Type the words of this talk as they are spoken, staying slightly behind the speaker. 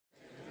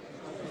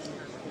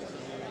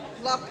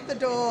Lock the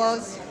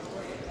doors.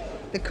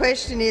 The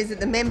question is that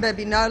the member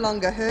be no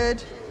longer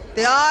heard.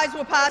 The ayes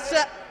will pass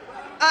to...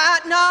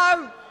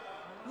 no!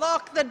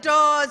 Lock the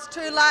doors.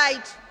 Too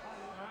late.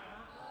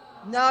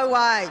 No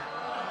way.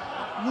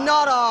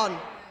 Not on.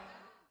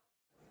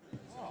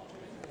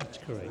 That's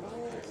correct.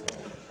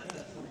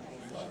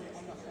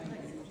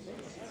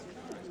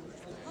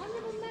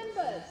 Honourable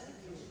members,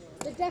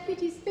 the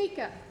Deputy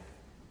Speaker.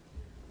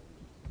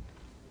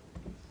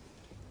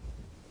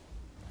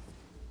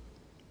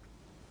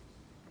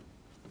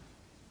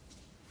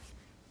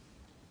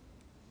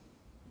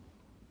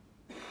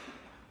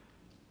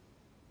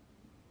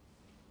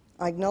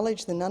 I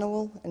acknowledge the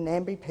Ngunnawal and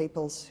Ngambri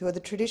peoples who are the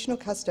traditional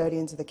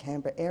custodians of the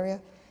Canberra area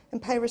and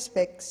pay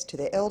respects to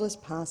their elders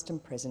past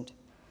and present,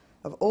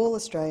 of all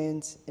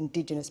Australians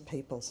Indigenous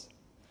peoples.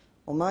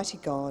 Almighty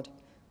God,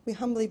 we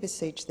humbly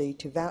beseech Thee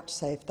to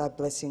vouchsafe Thy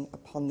blessing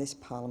upon this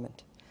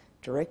Parliament.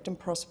 Direct and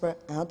prosper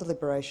our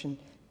deliberation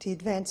to the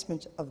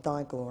advancement of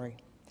Thy glory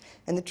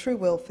and the true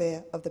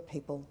welfare of the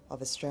people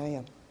of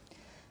Australia.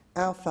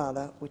 Our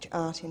Father, which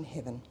art in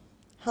heaven,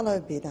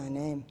 hallowed be Thy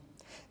name.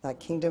 Thy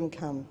kingdom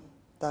come.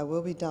 Thy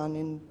will be done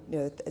in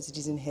earth as it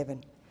is in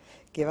heaven.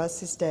 Give us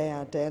this day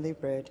our daily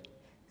bread,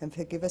 and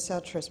forgive us our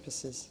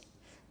trespasses,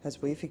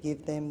 as we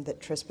forgive them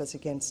that trespass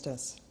against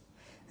us.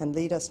 And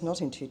lead us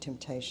not into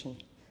temptation,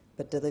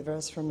 but deliver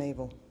us from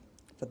evil.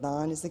 For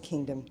Thine is the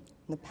kingdom,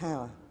 and the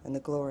power, and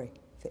the glory,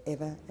 for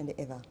ever and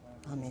ever.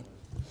 Amen.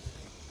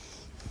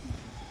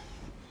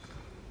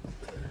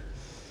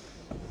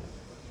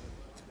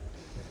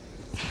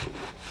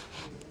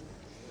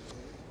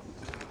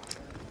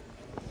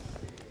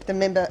 The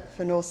member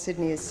for North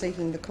Sydney is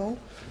seeking the call.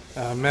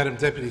 Madam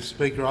Deputy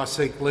Speaker, I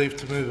seek leave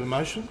to move a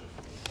motion.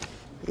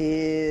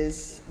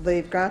 Is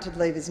leave granted?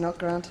 Leave is not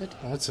granted.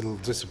 That's a little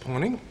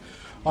disappointing.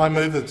 I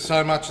move that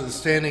so much of the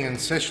standing and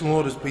sessional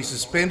orders be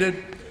suspended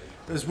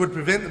as would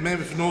prevent the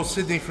member for North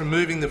Sydney from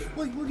moving the...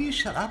 Will you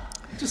shut up?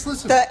 Just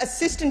listen. The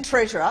Assistant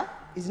Treasurer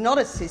is not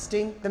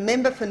assisting. The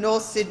member for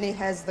North Sydney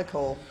has the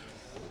call.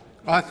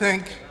 I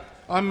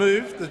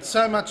move that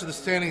so much of the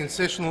standing and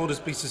sessional orders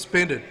be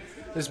suspended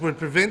as would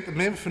prevent the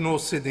member for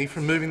North Sydney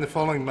from moving the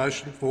following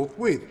motion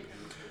forthwith.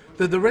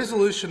 That the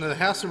resolution of the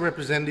House of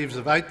Representatives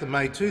of 8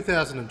 May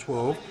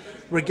 2012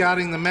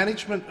 regarding the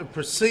management of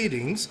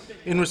proceedings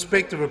in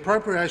respect of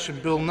Appropriation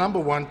Bill No.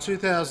 1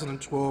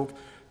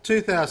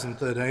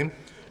 2012-2013,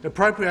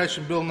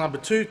 Appropriation Bill No.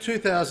 2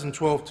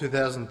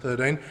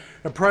 2012-2013,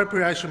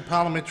 Appropriation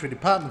Parliamentary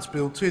Departments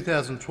Bill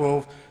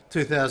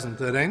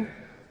 2012-2013,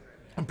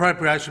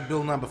 Appropriation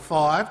Bill No.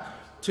 5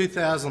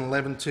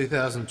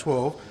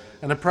 2011-2012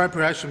 and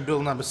Appropriation Bill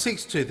No.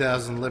 6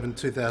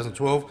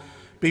 2011-2012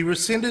 be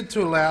rescinded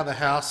to allow the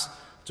House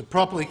to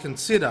properly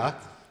consider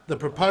the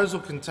proposal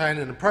contained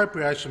in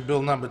Appropriation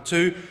Bill No.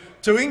 2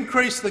 to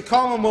increase the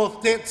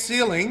Commonwealth debt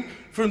ceiling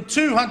from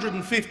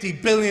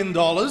 $250 billion to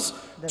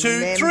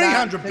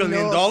 $300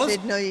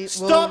 billion.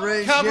 Stop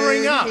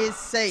covering up.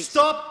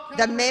 Stop.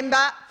 The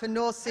member for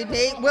North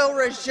Sydney will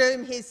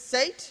resume his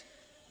seat.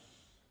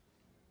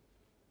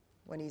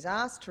 When he's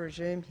asked to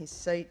resume his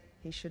seat,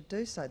 he should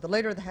do so. The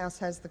Leader of the House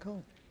has the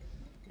call.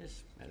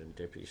 Yes, Madam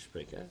Deputy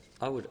Speaker.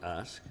 I would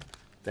ask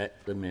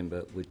that the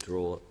member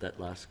withdraw that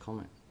last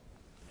comment.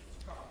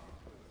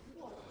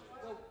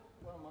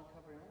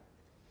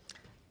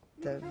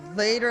 The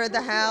Leader of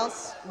the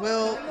House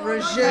will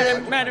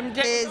resume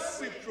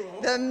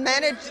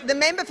the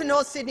member for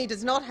North Sydney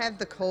does not have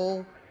the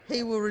call.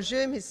 He will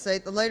resume his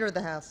seat. The Leader of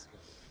the House.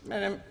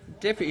 Madam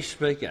Deputy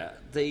Speaker,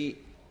 the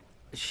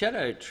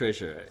Shadow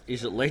Treasurer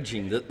is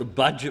alleging that the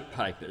budget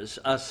papers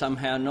are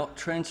somehow not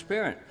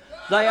transparent.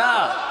 They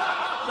are.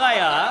 They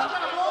are.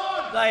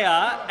 They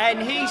are.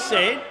 And he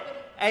said,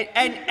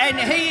 and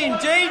he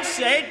indeed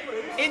said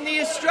in the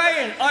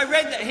Australian, I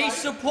read that he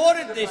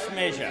supported this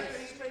measure.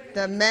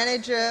 The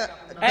Leader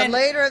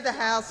of the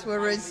House will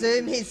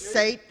resume his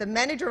seat. The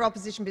Manager of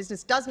Opposition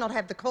Business does not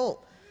have the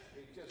call.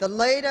 The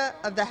Leader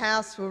of the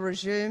House will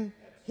resume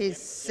his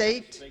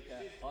seat. Speaker,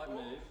 I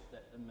move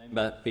that the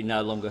member be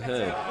no longer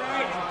heard.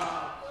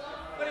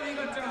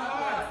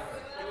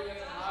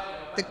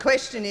 The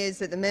question is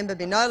that the member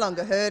be no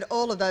longer heard.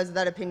 All of those of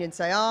that opinion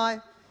say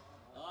aye.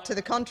 To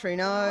the contrary,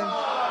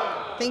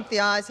 no. Think the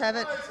ayes have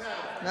it.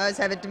 Noes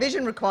have it.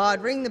 Division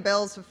required. Ring the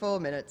bells for 4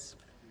 minutes.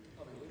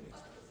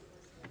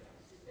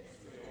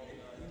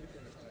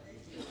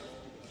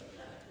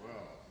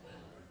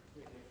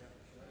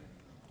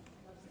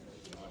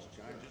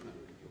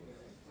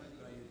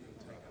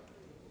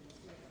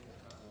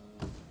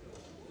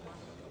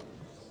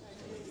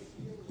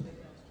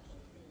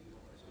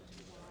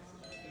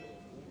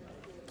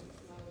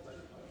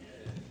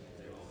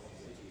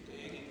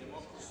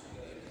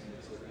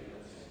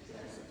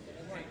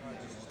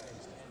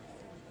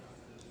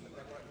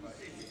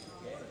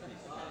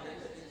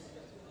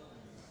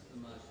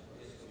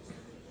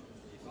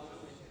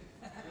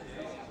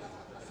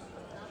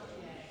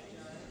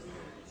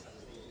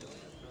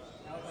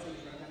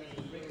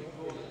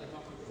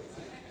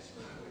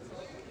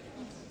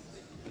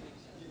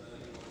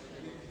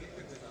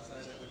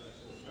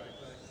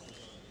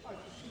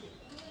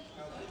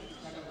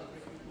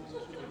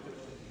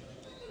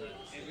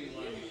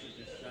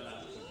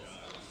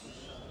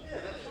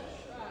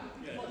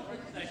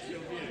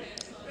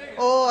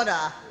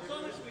 order.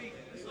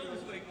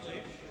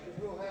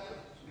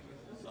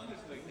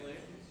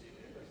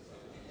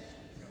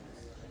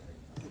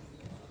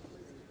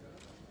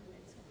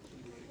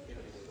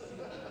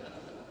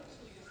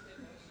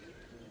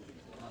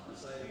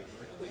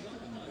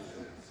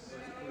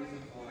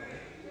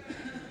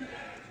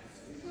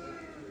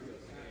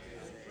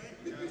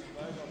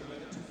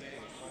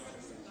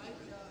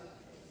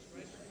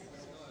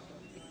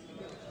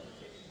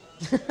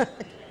 Thank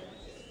you.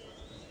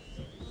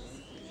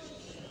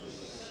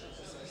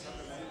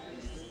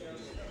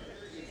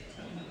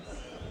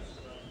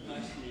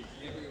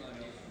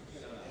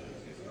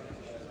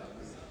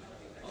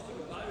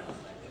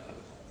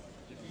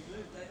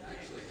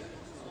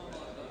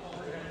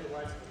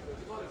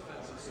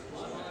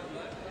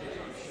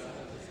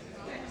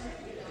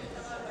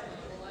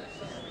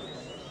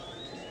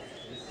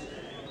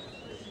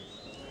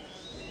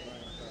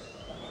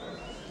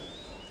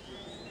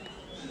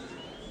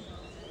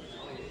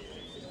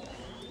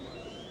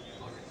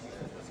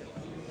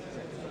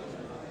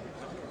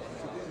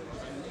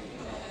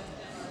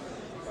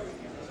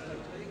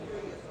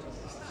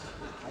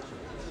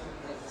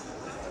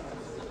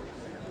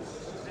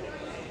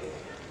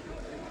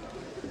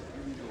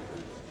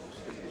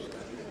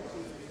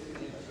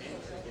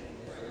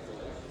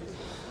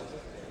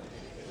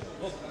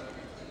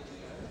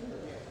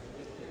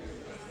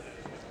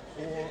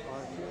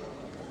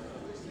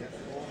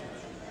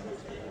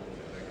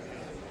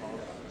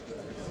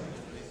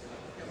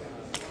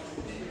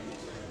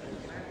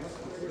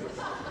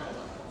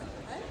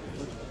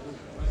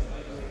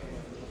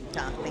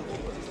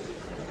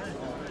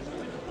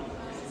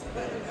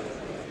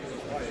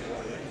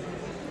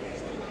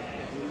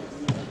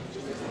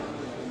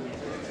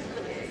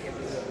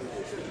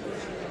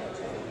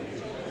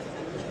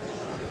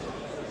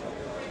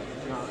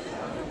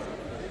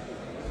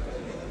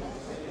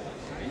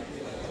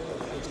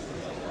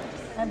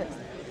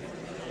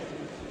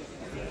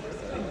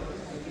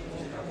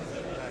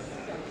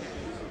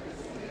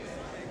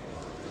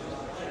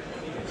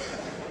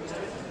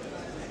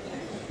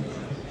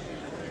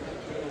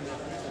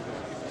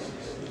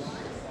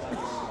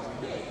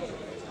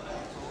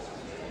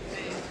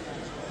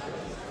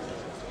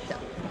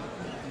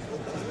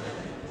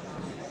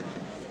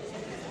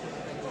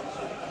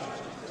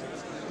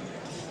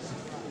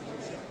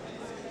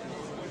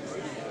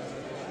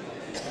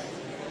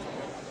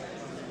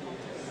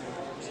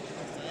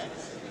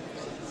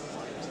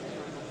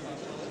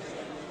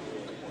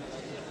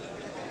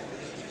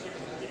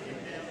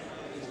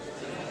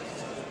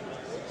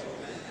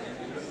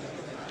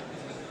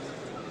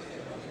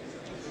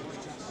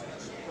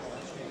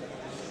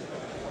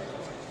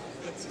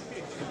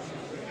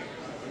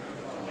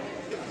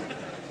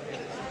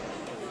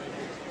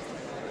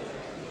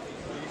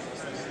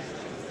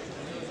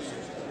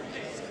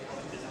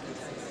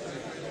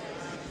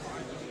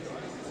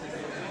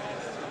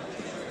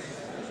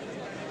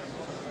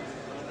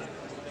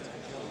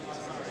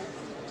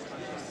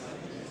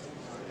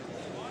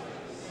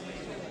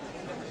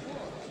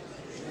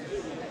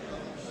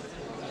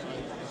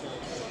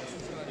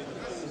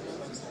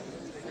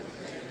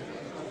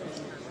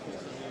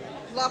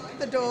 Lock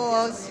the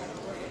doors.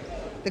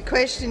 The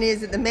question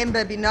is that the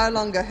member be no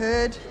longer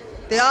heard.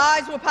 The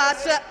ayes will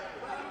pass to...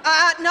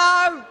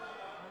 no!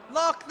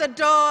 Lock the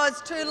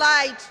doors. Too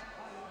late.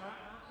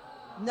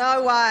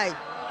 No way.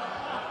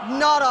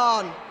 Not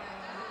on.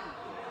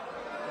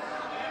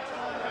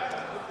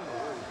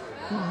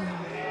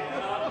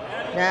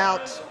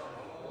 Out.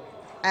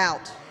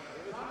 Out.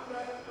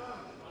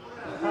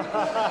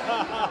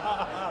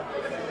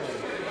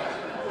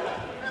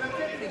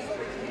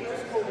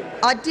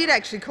 I did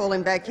actually call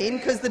him back in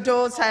because the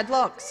doors had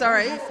locked.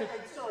 Sorry.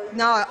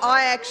 No,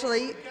 I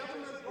actually...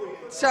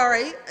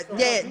 Sorry.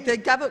 Yeah, the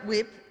government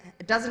whip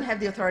doesn't have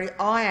the authority.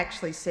 I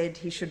actually said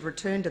he should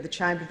return to the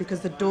chamber because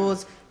the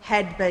doors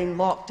had been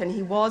locked, and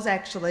he was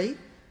actually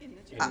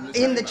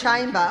in the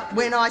chamber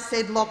when I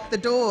said lock the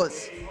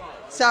doors.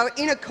 So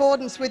in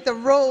accordance with the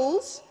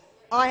rules,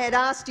 I had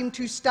asked him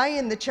to stay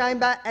in the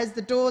chamber as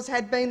the doors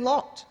had been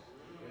locked.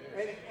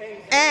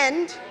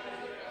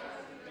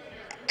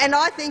 And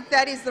I think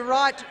that is the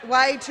right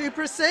way to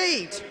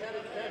proceed.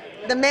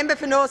 The member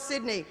for North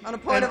Sydney, on a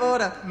point of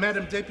order.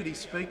 Madam Deputy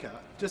Speaker,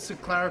 just to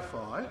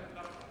clarify,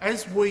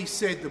 as we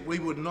said that we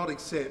would not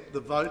accept the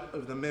vote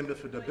of the member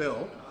for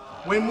Dobell,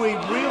 when we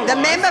realised... The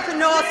member for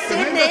North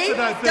Sydney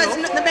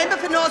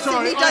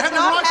does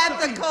not have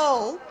the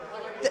call.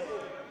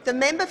 The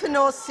member for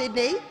North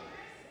Sydney,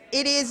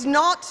 it is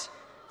not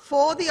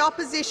for the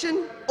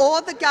opposition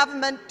or the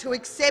government to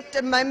accept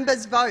a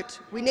member's vote.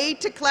 We need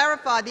to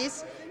clarify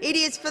this. It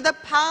is for the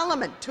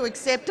parliament to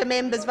accept a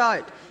member's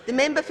vote. The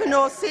member for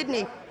North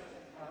Sydney.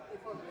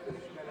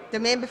 The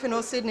member for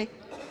North Sydney.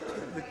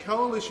 The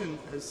coalition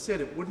has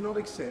said it would not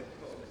accept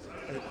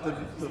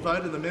the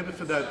vote of the member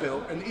for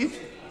Dobell, and if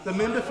the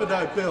member for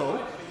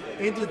Dobell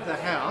entered the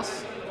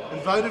House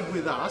and voted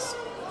with us,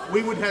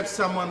 we would have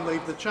someone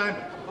leave the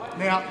chamber.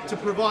 Now, to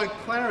provide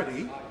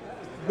clarity,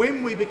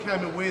 when we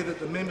became aware that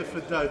the member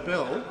for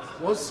Dobell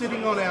was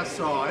sitting on our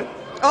side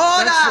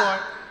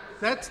Order!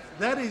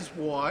 That is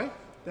why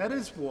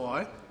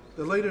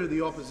the Leader of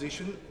the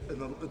Opposition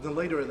and the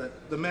Leader of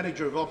the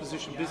Manager of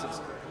Opposition Business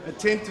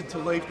attempted to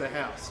leave the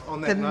House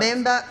on that The note.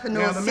 member for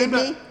North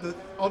Sydney.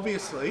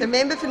 Obviously, The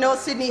member for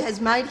North Sydney has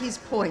made his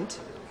point.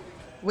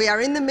 We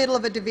are in the middle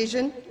of a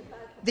division.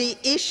 The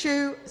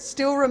issue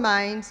still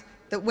remains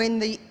that when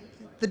the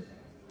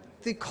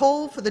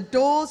call for the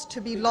doors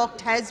to be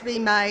locked has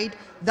been made,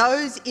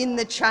 those in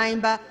the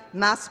chamber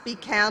must be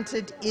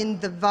counted in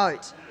the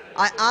vote.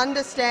 I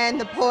understand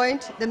the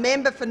point the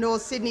member for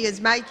North Sydney is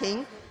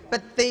making,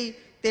 but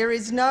there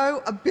is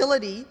no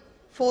ability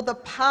for the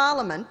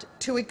parliament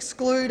to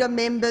exclude a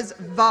member's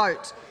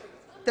vote.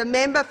 The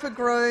member for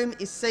Groom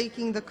is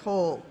seeking the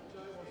call.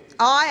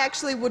 I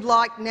actually would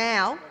like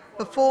now,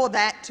 before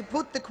that, to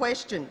put the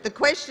question. The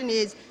question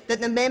is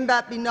that the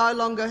member be no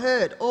longer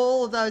heard.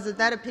 All of those of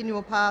that opinion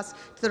will pass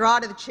to the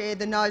right of the chair,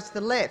 the noes to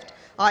the left.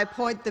 I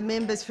appoint the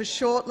members for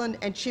Shortland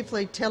and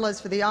Chifley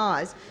tellers for the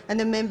ayes, and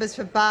the members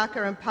for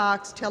Barker and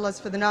Parkes tellers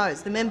for the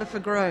noes. The member for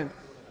Groom.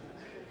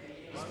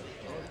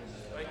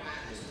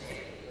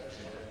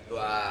 You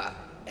are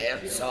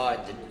outside.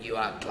 You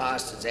are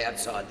classed as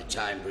outside the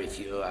chamber if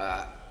you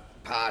are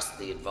past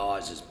the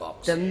advisers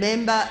box. The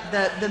member,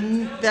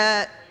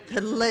 the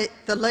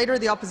Leader of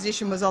the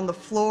Opposition was on the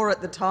floor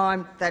at the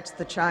time. That's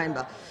the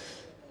chamber.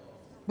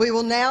 We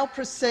will now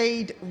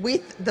proceed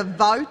with the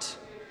vote.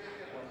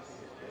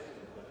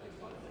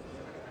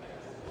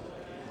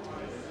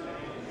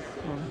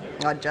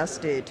 I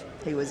just did.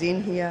 He was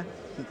in here.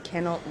 He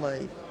cannot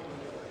leave.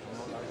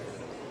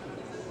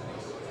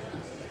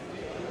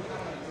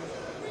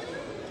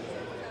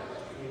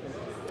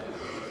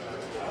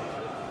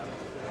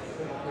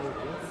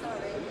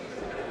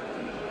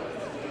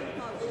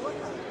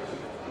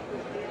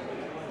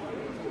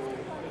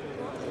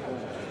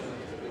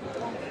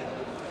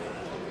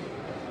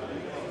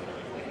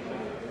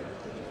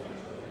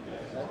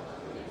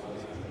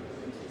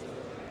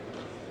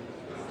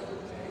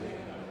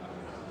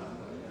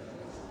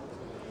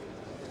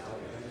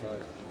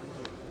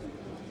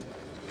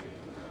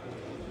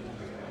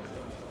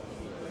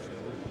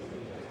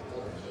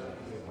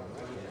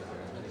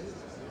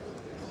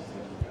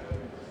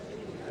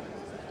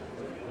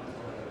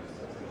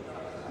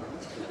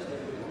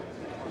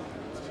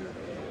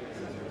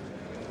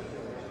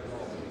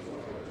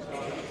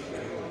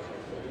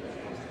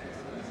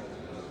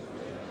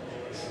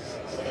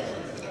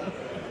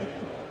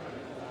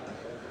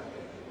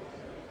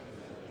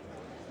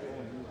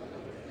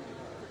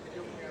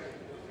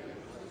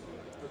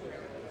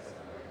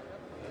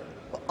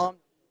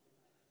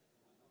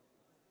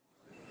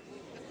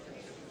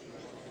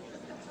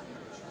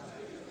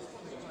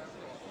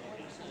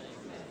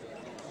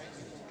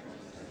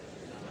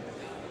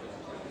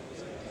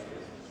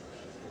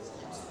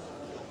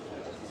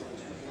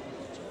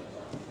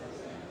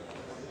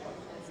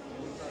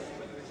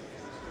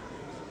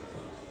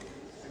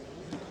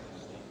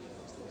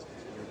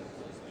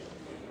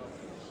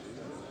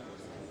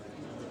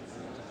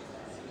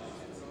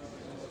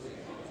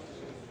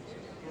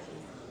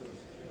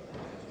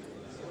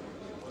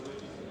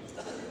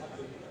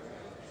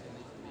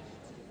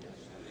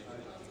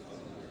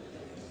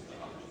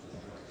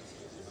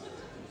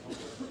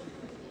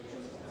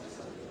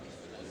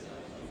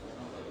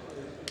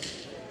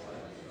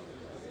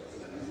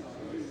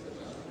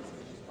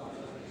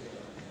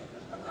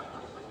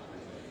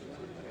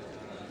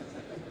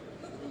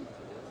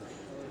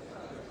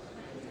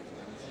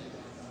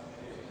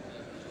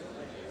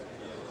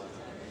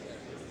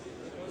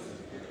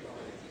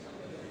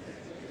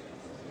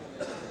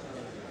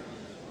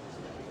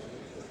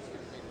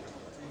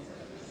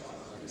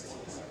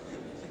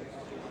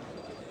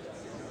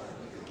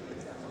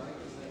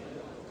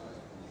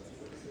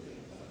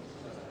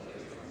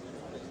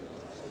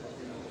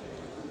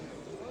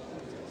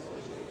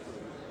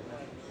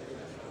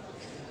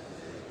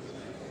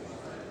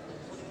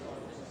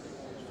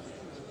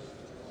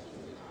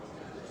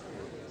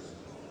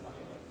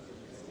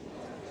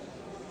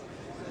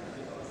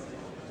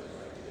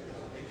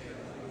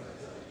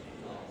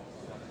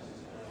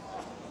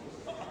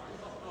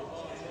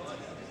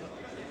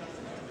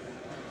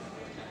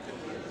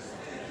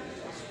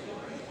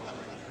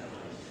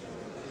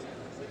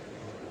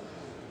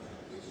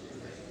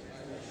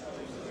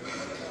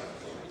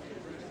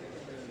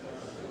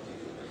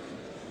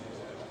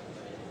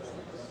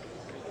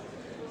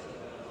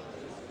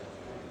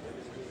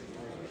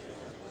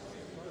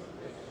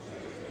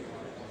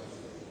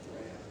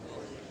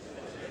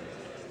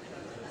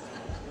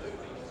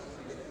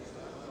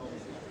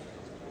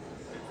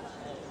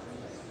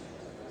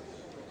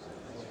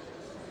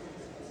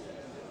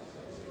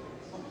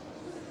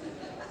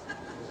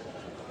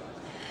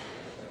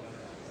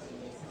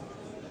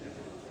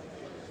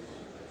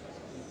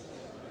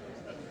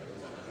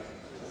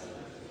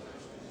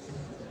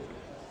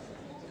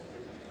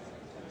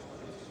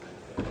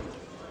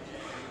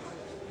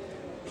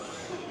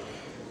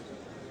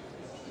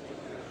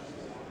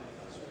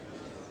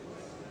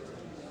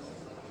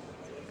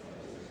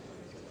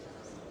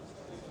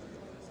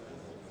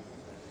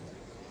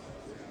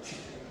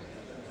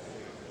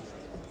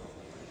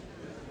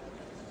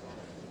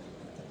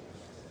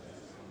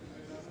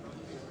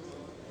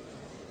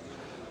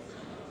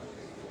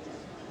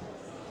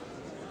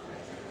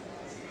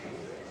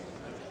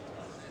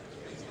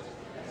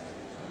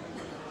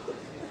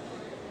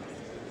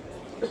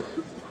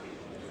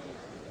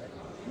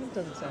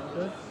 Doesn't sound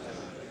good.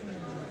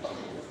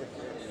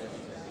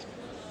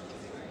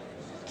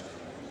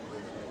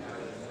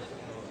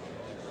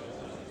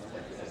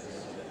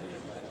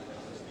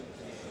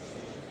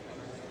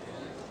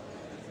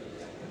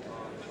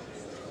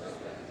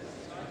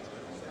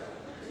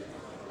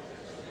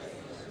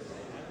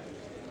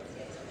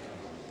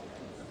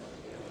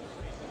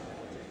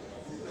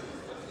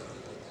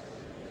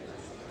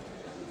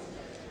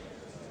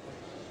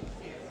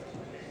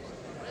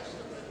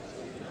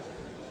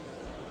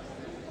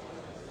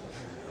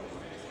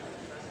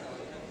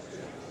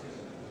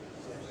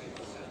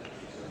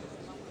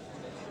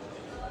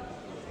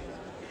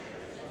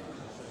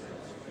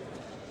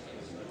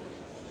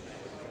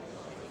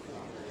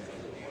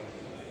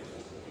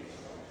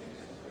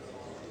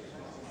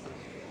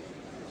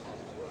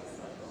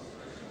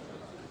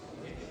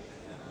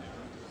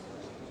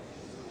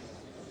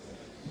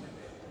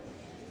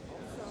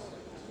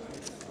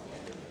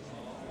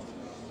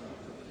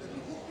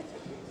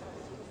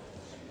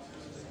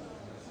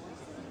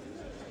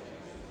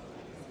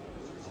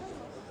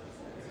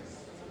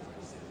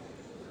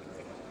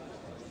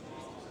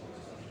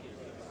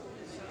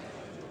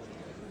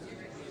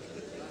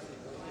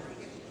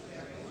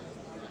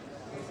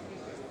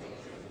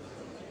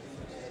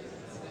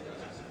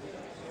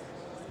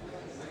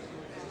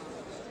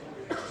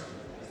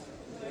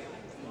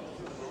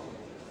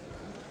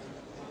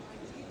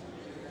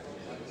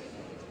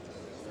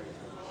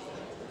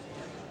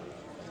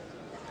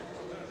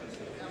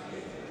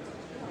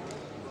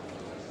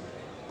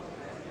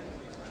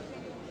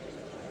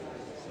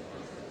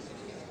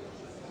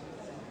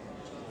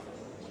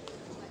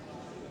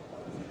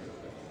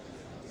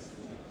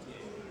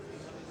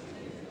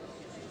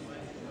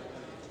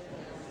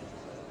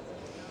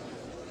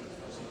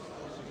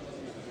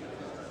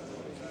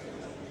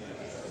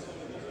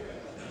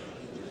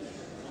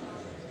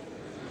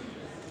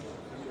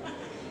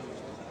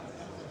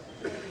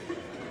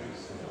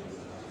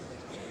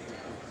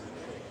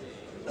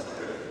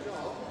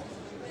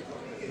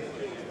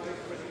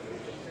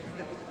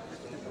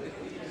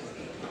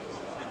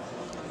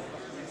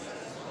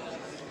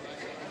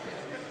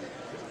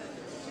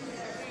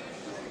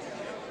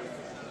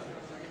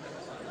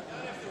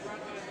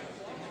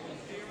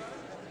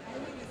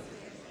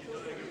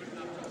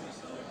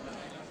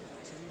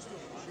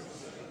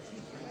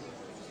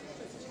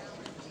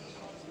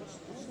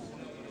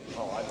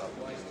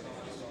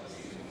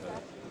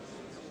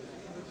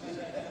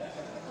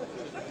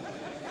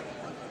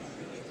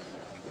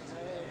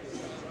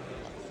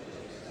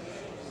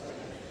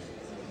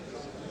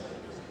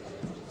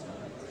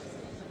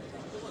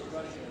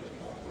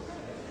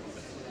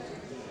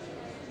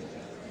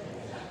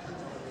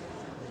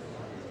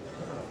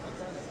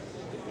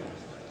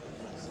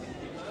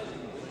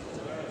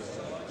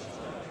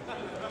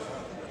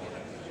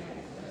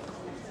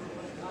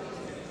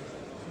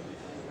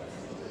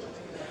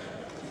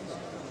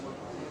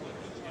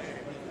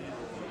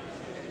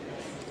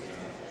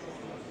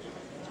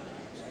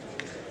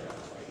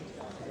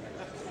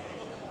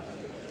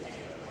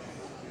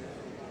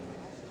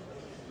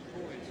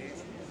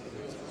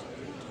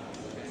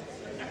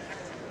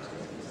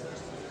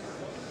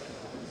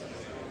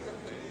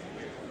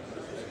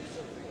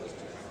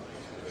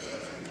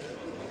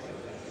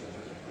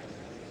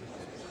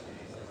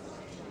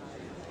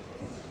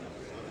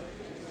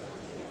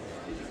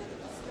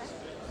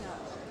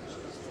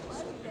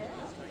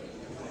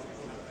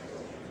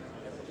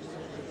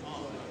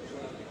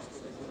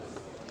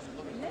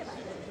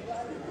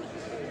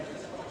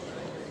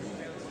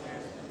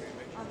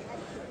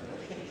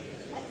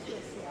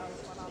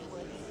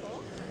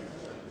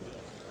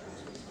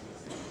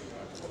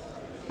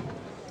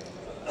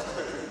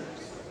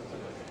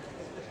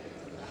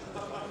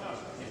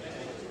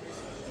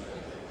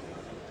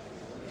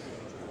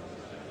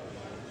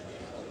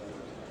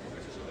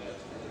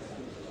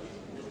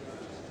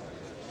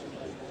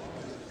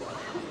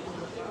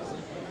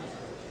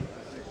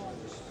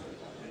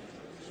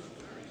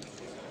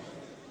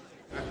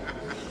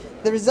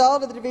 The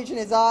result of the division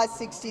is ayes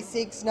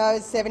 66,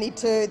 noes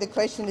 72. The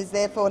question is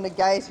therefore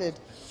negated.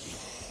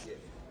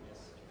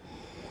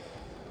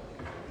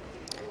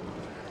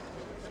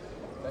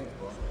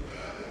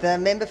 The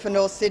member for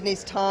North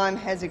Sydney's time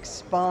has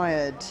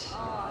expired.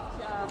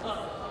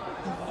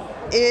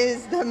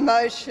 Is the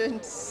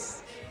motion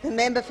the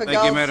member for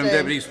Goldstein? Thank you, Madam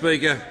Deputy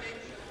Speaker.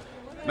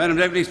 Madam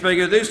Deputy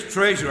Speaker, this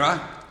treasurer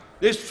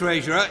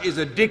is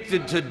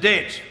addicted to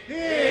debt.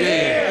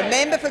 The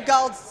member for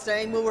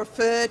Goldstein will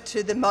refer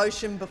to the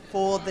motion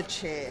before the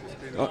chair.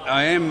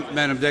 I am,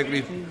 Madam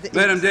Deputy.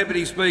 Madam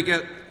Deputy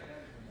Speaker,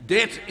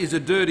 debt is a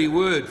dirty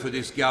word for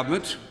this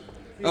government,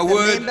 a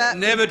word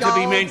never to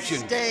be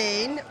mentioned.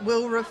 Goldstein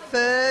will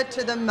refer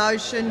to the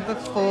motion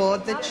before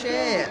the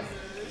chair.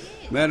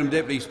 Madam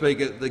Deputy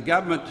Speaker, the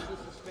government,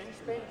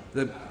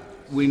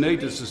 we need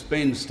to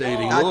suspend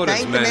standing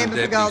orders, Madam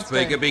Deputy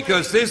Speaker,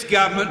 because this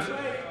government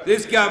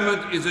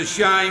is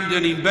ashamed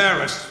and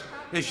embarrassed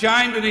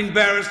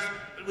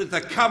with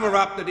the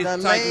cover-up that is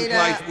taking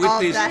place with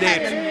this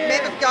debt. The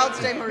member for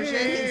Goldstein will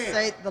resume his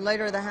seat. The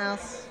Leader of the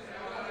House.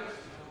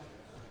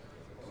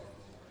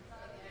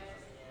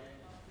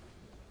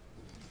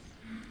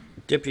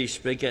 Deputy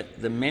Speaker,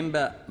 the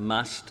member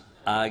must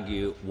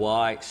argue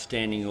why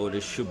standing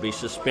orders should be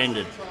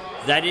suspended.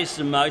 That is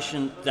the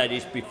motion that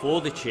is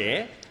before the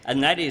chair,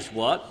 and that is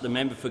what the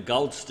member for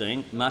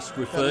Goldstein must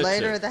refer to. The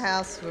Leader of the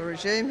House will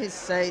resume his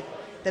seat.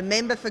 The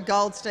member for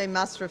Goldstein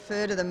must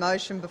refer to the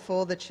motion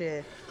before the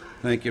chair.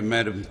 Thank you,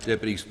 Madam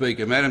Deputy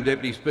Speaker. Madam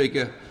Deputy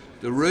Speaker,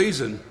 the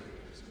reason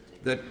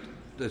that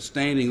the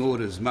standing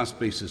orders must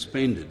be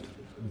suspended,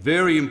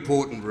 very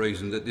important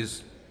reason that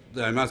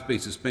they must be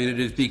suspended,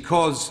 is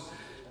because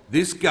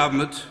this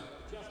government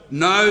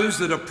knows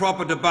that a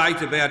proper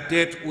debate about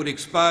debt would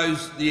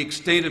expose the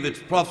extent of its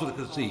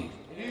profligacy.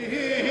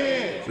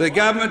 The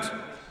government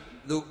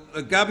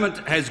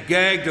has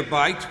gagged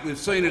debate. We've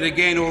seen it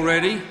again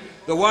already.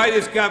 The way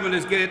this government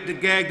has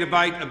gagged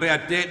debate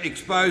about debt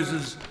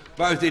exposes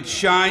both its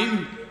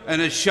shame and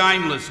its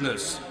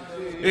shamelessness.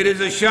 It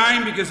is a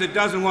shame because it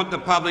doesn't want the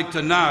public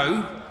to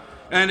know,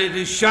 and it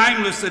is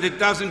shameless that it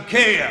doesn't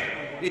care.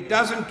 It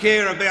doesn't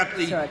care about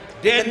the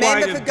dead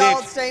weight of debt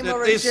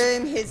that this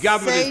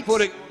government is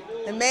putting.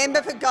 The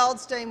member for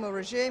Goldstein will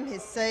resume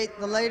his seat.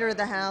 The Leader of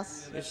the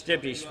House. Mr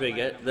Deputy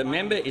Speaker, the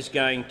member is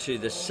going to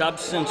the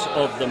substance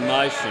of the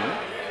motion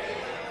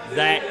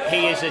that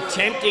he is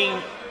attempting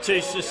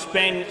to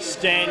suspend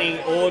standing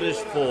orders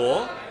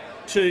for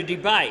to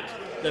debate.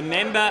 The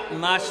member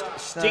must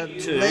stick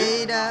to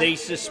the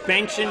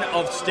suspension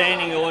of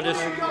standing orders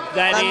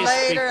that is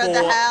before the chair. The Leader of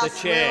the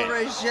House will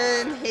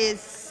resume his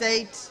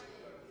seat.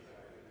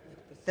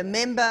 The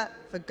member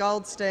for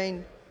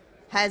Goldstein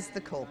has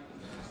the call.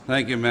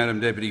 Thank you,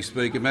 Madam Deputy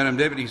Speaker. Madam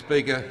Deputy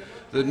Speaker,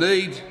 the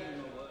need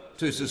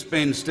to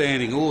suspend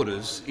standing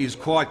orders is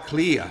quite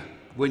clear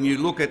when you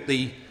look at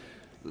the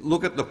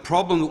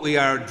problem that we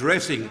are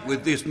addressing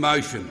with this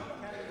motion.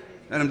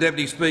 Madam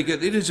Deputy Speaker,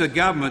 it is a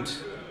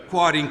government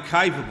quite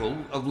incapable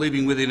of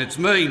living within its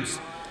means.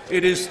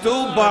 It is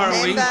still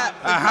borrowing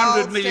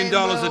 $100 million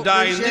a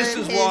day, and this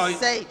is why.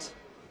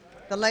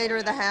 The Leader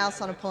of the House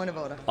on a point of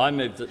order. I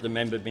move that the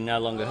member be no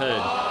longer heard.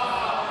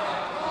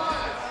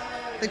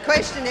 The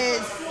question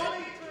is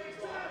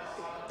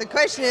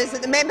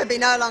that the member be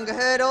no longer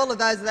heard. All of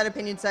those of that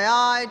opinion say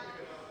aye.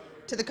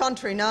 To the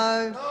contrary,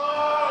 no.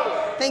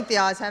 I think the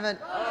ayes have it.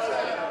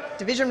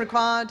 Division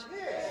required.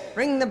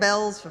 Ring the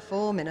bells for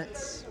 4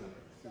 minutes.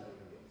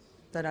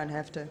 They don't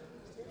have to.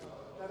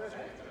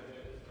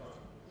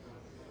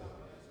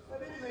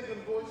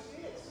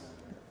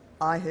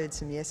 I heard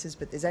some yeses,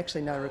 but there's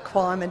actually no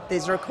requirement.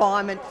 There's a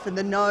requirement for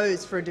the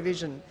noes for a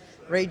division.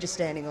 Read your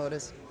standing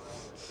orders.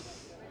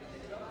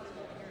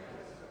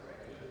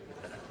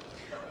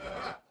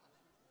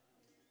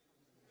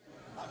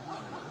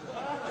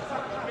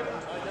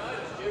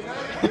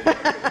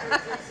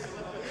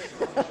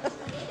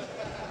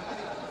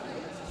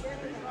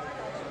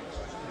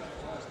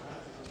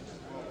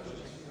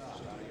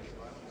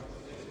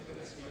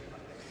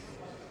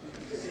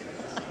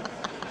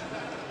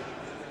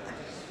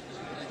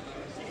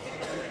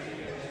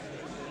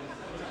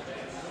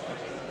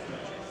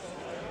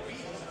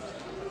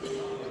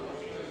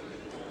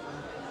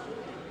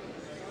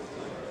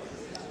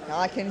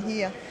 I can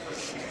hear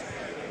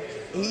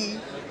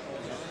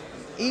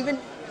even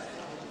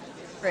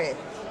breath.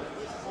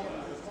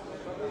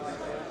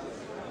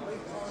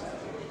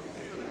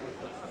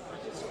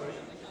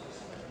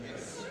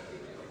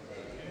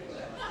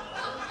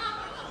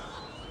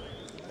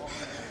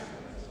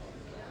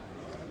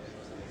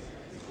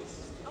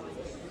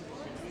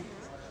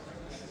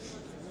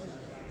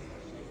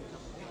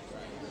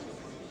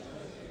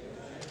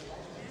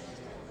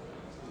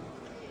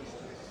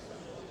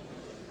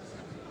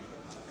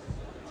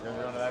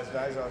 Remember one of those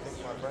days, I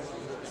think, my friend?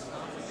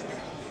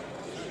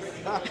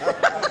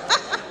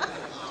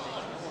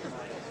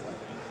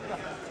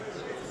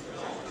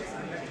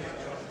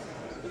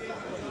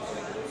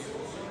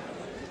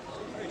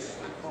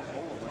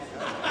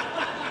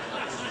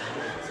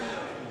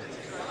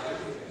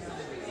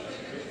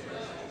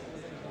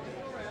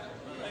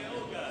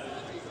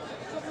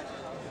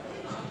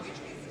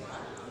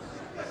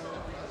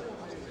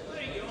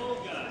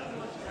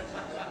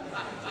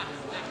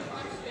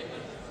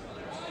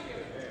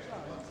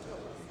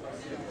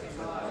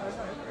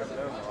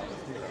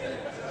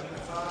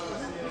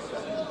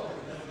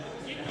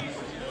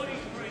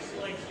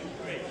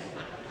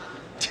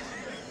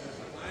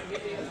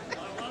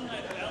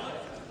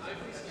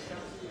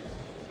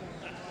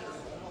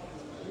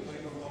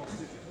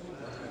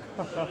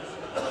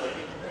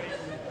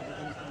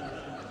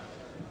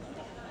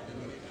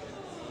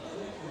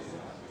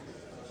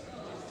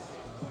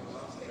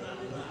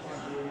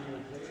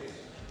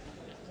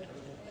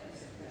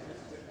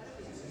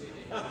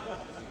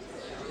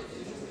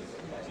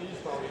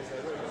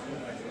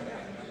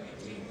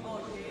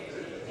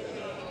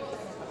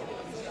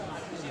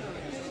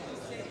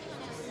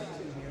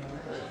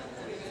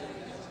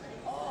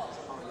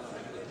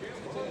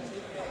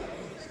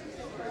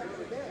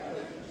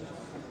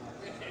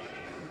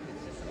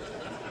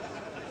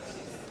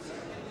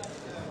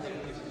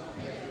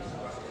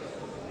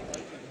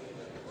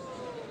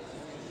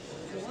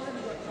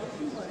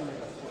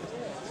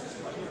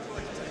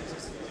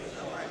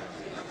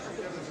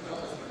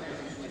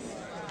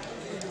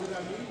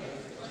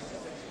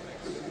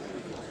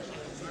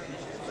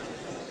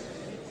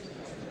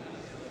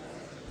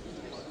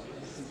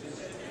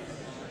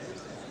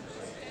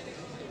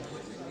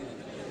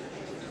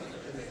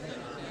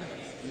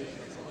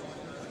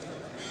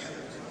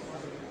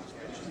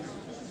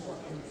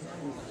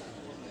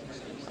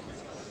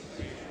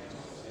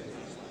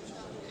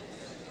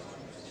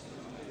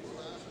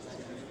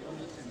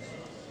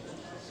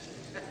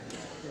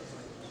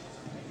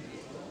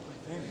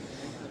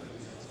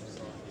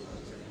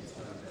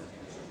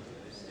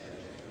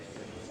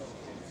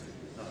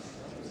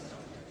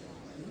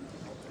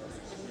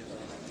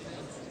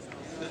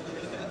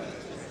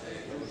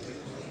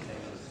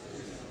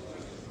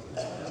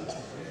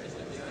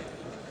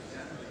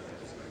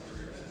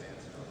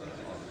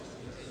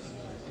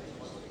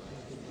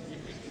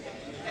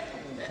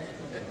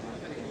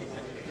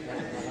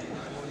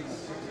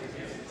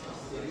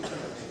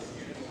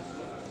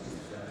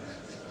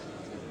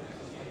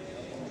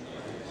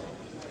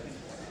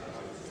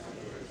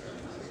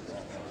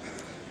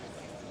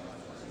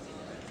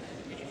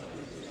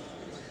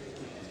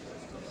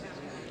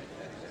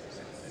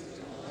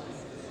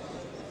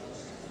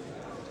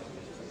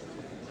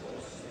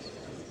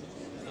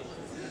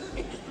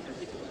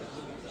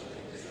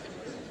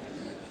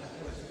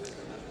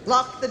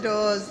 Lock the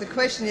doors. The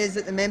question is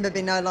that the member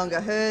be no longer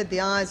heard.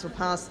 The ayes will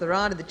pass to the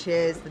right of the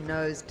chairs, the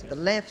noes to the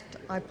left.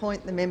 I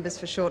appoint the members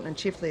for Shortland and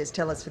Chifley as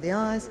tellers for the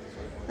ayes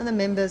and the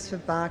members for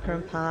Barker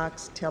and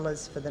Parkes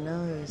tellers for the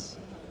noes.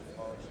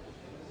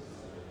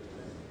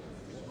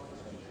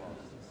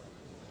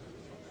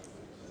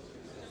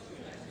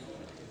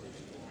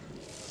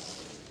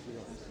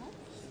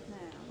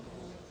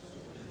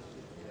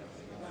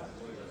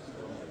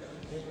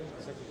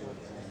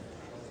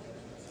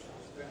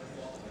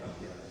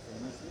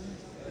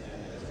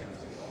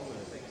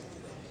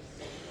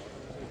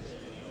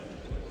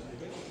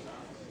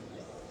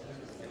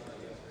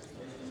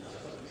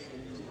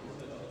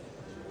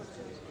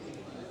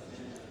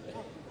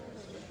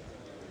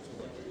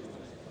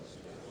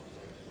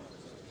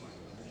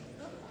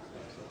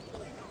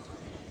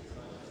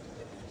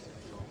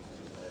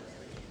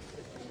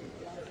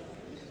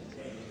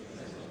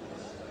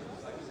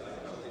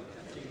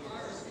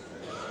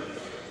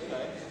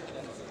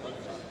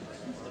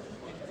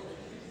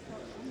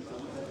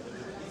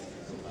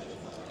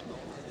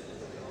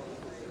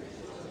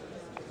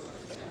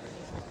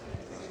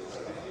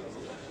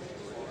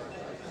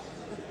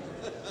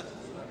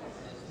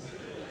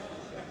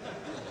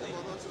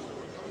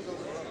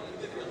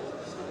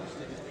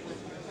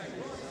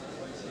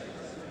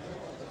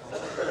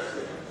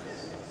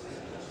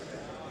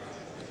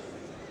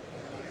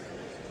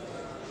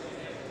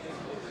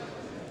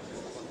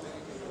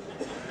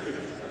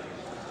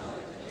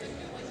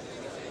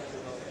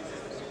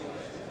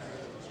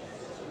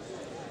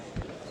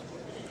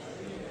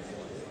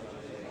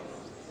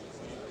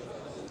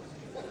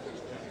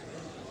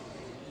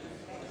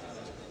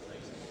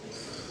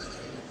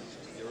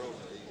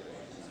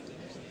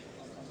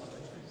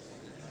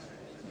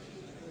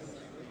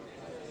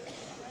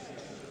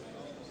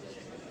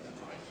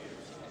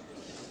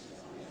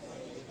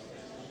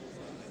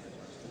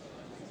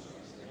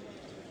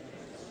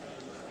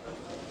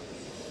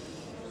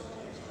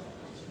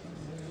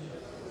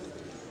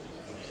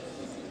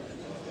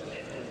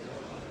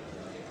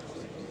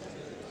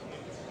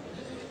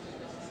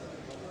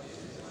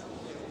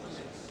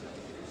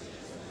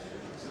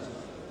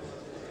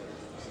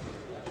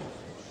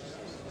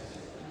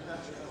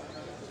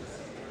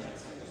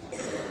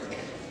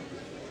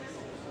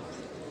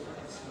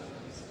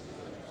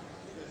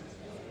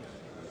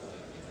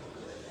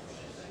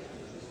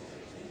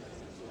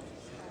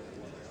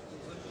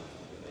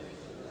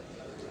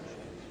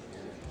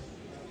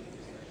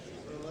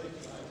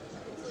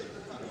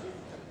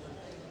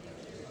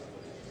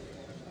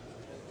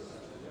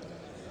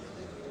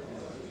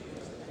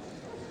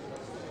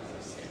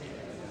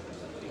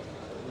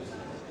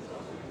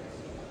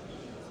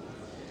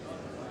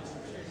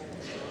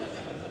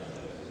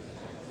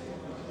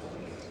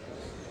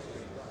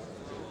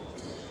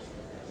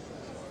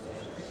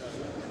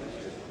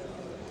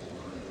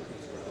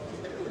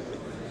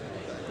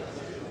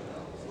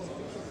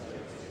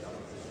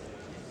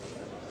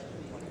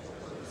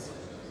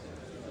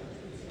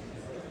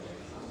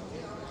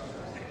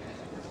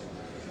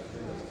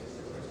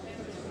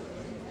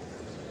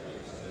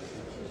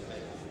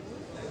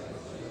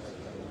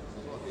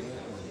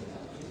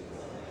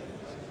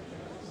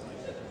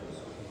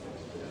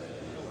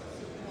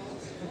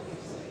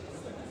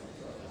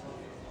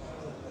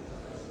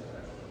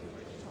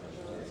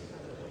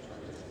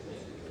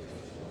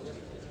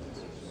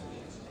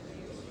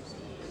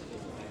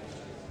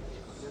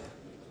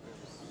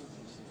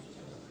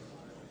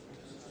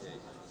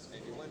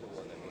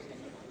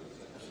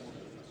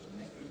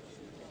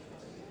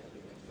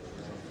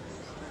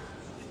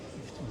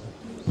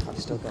 I've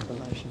still got the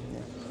motion,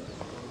 yeah.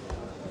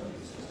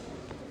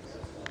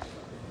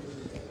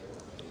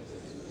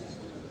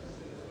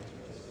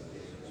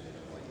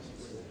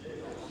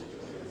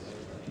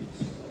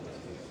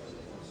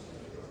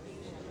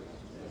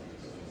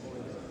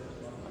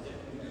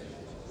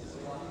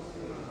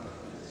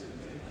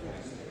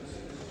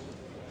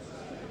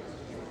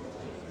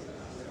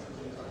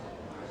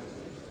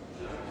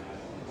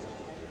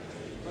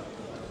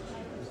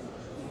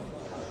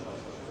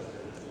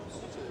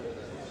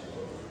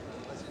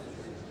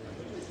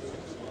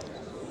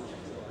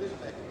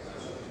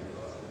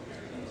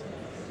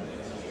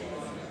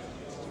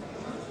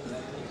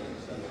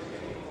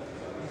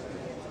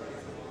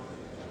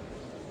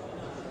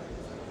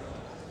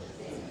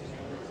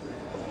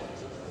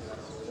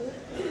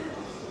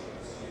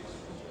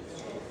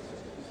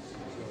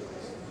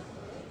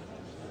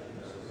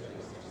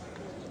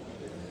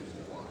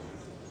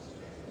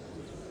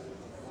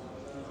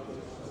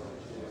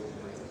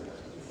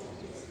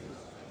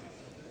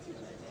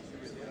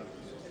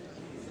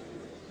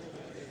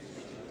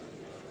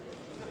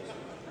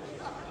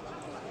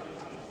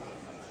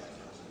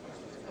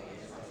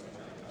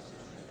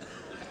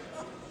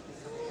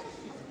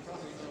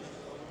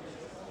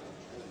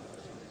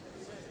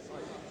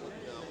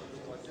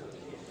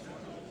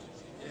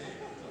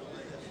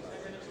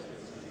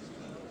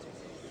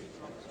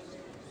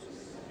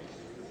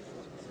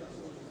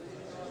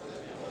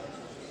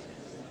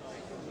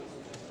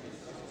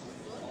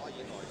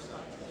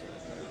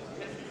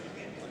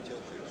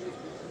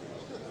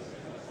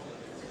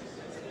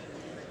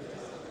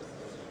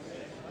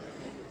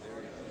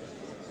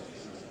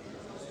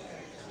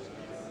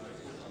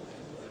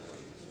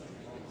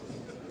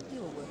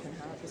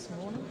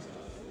 morning.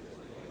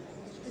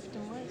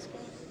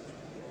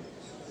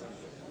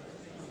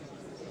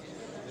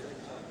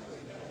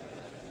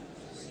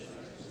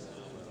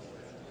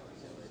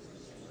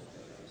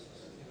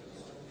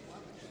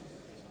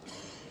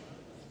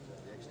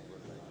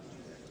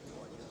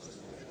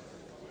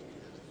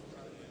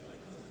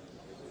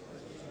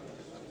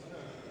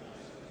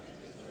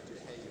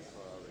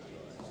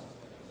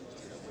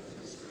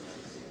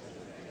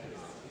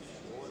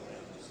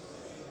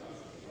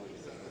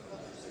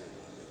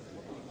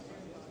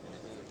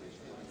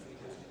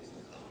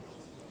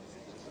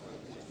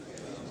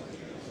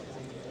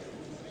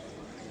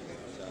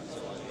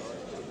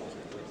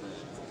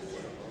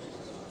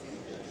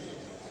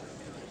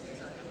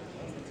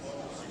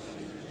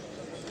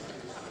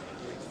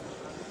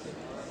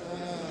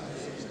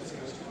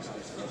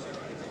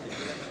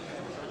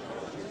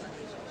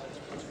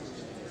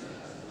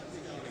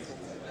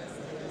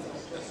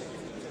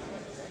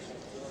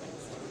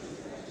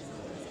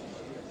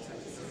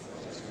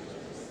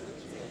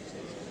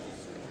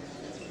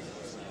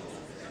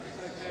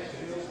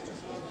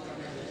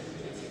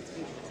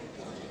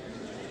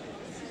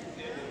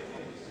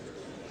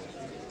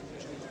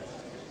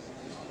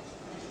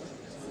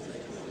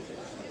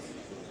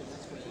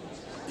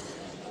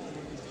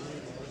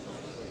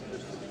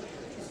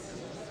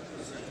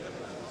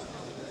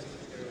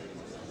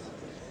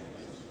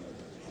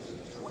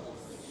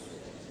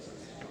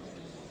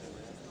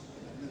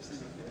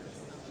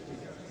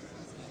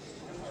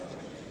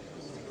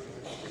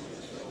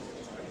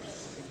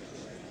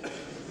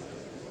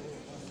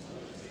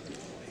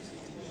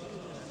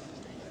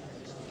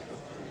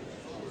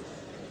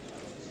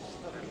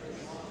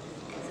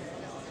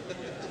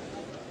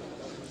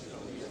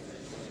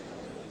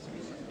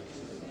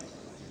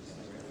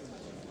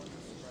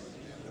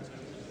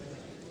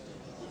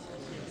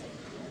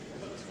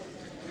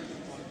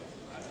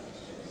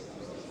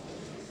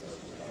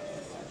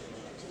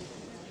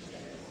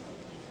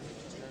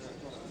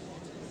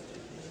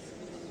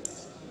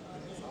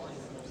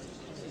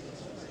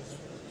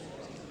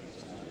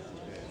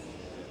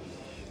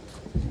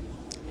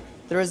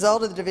 The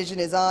result of the division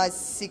is ayes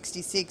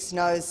 66,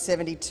 noes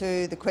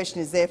 72. The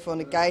question is therefore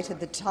negated.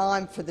 The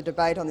time for the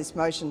debate on this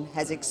motion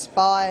has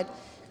expired.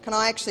 Can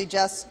I actually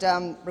just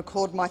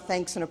record my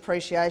thanks and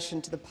appreciation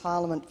to the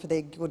parliament for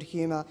their good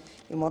humour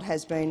in what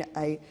has been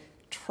a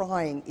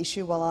trying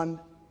issue? While I'm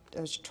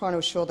trying to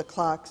assure the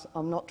clerks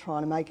I'm not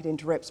trying to make it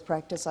into reps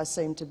practice, I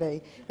seem to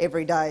be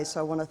every day,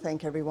 so I want to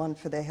thank everyone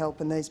for their help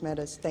in these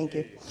matters. Thank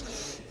you.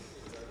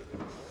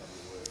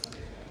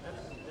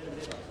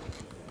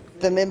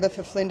 The member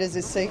for Flinders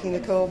is seeking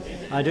the call.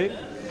 I do.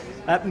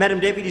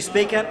 Madam Deputy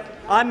Speaker,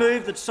 I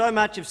move that so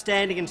much of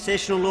standing and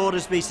sessional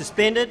orders be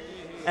suspended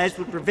as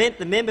would prevent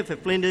the member for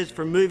Flinders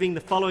from moving the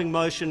following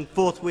motion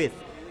forthwith: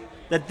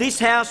 that this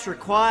House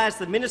requires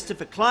the Minister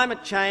for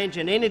Climate Change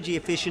and Energy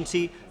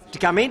Efficiency to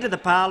come into the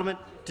parliament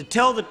to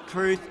tell the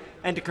truth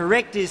and to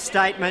correct his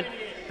statement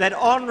that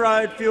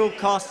on-road fuel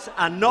costs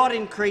are not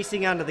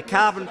increasing under the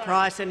carbon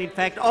price, and in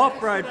fact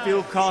off-road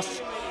fuel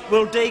costs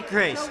will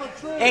decrease.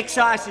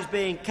 Excise is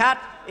being cut.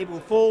 It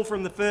will fall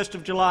from the 1st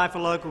of July for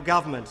local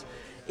governments.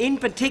 In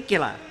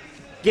particular,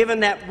 given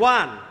that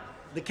 1.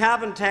 the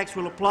carbon tax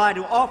will apply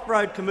to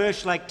off-road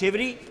commercial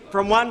activity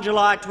from 1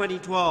 July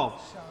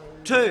 2012.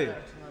 2.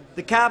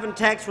 the carbon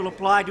tax will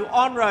apply to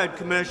on-road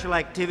commercial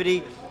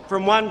activity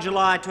from 1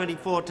 July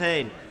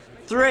 2014.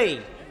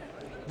 3.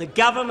 the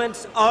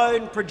government's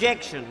own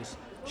projections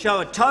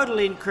show a total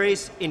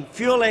increase in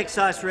fuel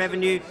excise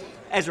revenue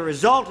as a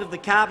result of the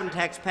carbon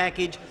tax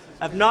package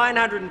of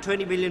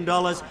 $920 million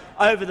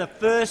over the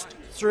first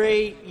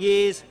 3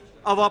 years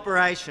of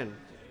operation.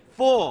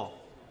 4.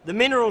 The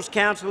Minerals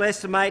Council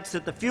estimates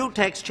that the fuel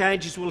tax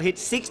changes will hit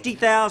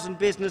 60,000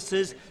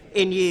 businesses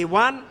in year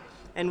 1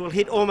 and will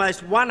hit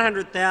almost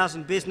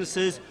 100,000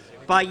 businesses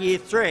by year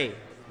 3.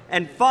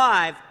 And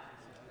 5.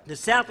 The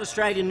South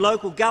Australian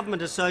Local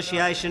Government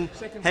Association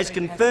has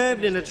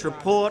confirmed in its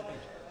report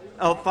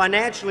of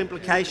financial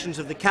implications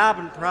of the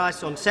carbon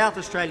price on South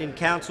Australian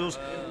councils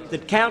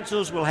that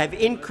councils will have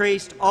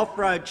increased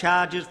off-road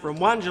charges from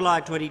 1 July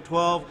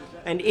 2012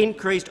 and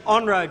increased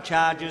on-road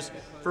charges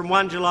from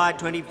 1 July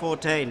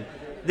 2014.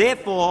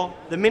 Therefore,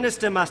 the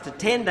minister must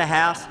attend the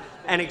House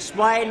and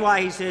explain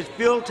why he says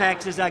fuel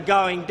taxes are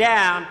going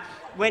down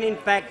when in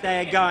fact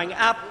they are going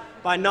up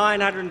by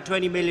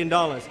 $920 million.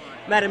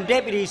 Madam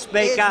Deputy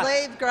Speaker,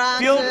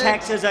 fuel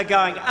taxes are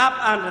going up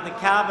under the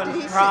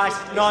carbon price,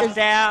 not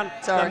down.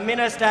 The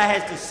minister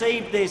has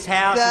deceived this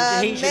House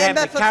and he should have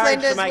the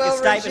courage to make a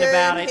statement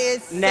about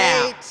it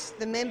now.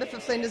 The member for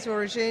Flinders will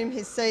resume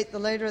his seat. The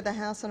Leader of the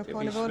House on a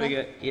point of order.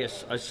 Speaker,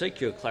 yes, I seek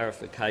your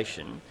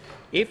clarification.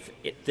 If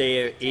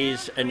there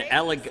is an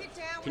allegation—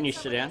 Can you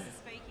sit down?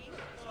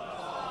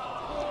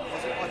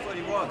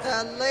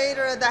 The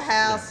Leader of the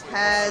House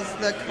has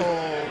the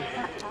call.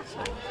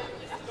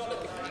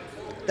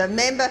 The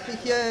member for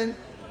Hume.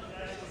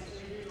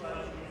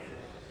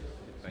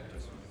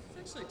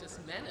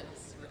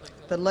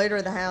 The Leader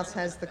of the House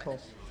has the call.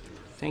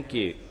 Thank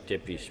you,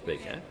 Deputy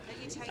Speaker.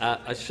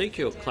 I seek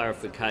your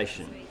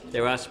clarification.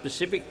 there are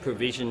specific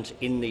provisions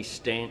in the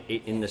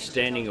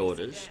standing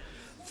orders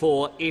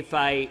for if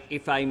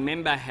a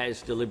member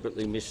has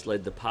deliberately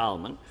misled the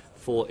parliament,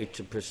 for it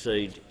to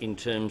proceed in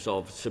terms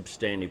of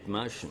substantive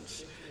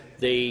motions.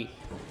 The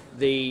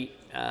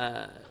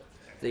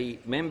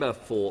member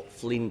for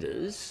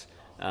Flinders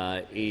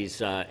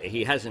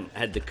he hasn't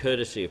had the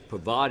courtesy of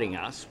providing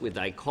us with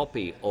a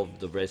copy of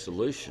the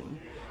resolution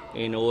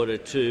in order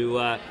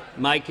to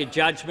make a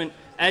judgment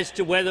as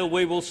to whether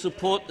we will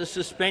support the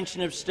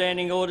suspension of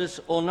standing orders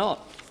or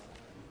not.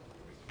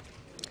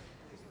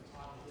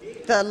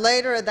 The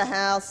Leader of the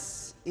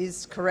House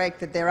is correct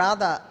that there are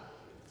other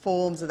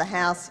forms of the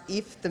House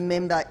if the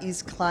member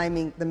is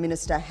claiming the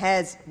minister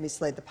has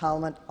misled the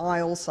parliament.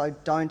 I also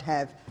don't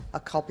have a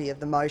copy of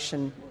the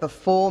motion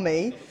before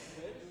me,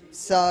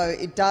 so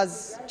it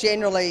does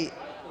generally.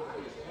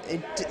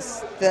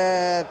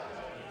 The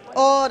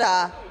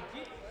order.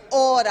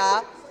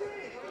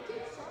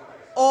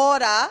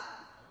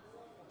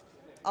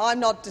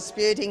 I'm not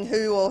disputing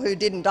who or who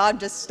didn't. I'm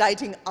just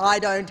stating I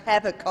don't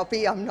have a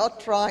copy. I'm not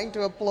trying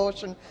to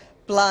apportion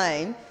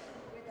blame.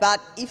 But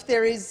if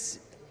there is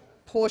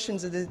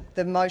portions of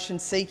the motion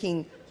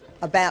seeking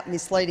about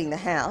misleading the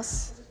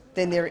House,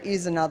 then there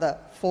is another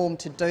form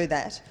to do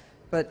that.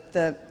 But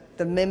the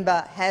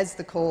member has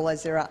the call,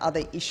 as there are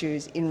other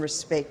issues in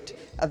respect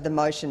of the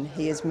motion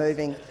he is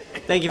moving.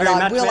 Thank you very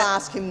much. I will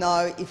ask him,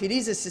 though, if it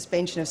is a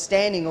suspension of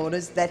standing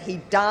orders, that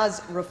he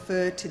does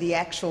refer to the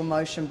actual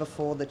motion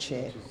before the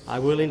chair. I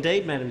will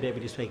indeed, Madam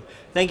Deputy Speaker.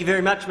 Thank you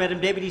very much,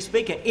 Madam Deputy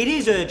Speaker. It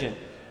is urgent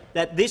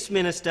that this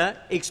minister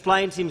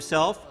explains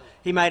himself.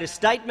 He made a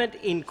statement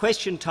in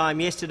question time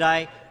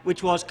yesterday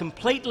which was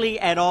completely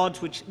at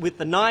odds with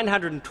the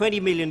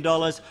 $920 million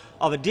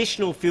of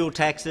additional fuel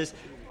taxes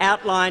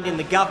outlined in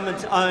the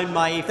government's own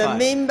MAIFO. The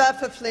member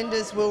for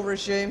Flinders will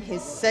resume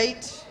his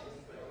seat.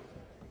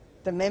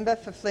 The member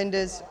for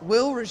Flinders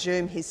will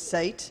resume his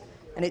seat.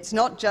 And it's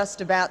not just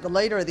about the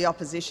Leader of the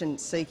Opposition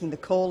seeking the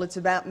call, it's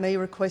about me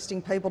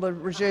requesting people to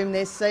resume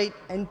their seat,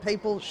 and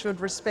people should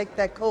respect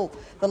that call.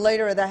 The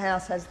Leader of the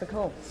House has the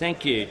call.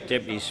 Thank you,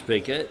 Deputy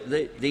Speaker.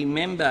 The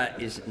member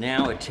is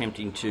now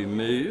attempting to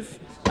move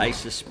a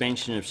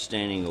suspension of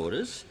standing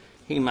orders.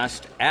 He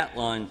must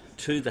outline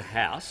to the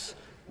House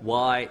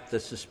why the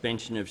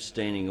suspension of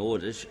standing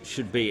orders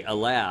should be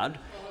allowed,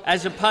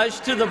 as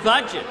opposed to the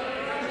budget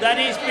that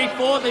is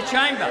before the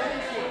chamber.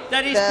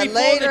 That is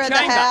before the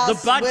chamber, the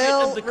budget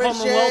of the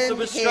Commonwealth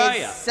of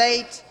Australia.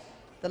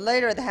 The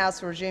Leader of the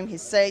House will resume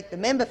his seat. The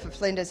member for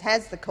Flinders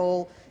has the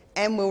call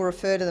and will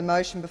refer to the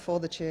motion before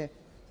the chair.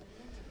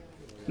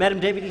 Madam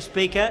Deputy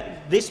Speaker,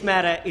 this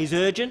matter is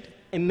urgent,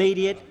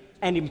 immediate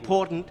and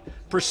important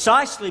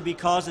precisely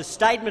because a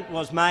statement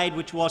was made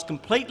which was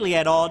completely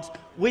at odds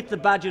with the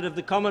budget of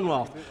the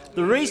Commonwealth.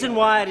 The reason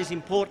why it is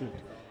important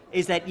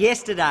is that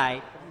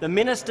yesterday the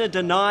minister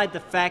denied the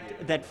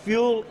fact that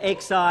fuel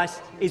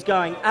excise is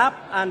going up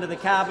under the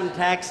carbon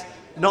tax,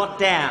 not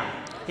down.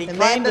 He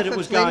claimed that it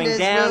was going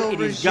down.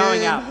 It is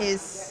going up.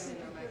 His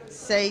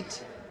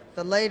seat.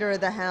 The Leader of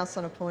the House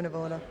on a point of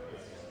order.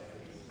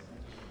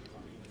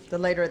 The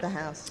Leader of the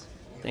House.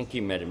 Thank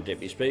you, Madam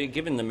Deputy Speaker.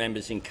 Given the member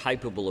is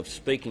incapable of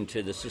speaking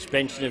to the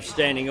suspension of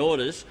standing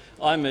orders,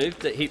 I move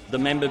that the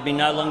member be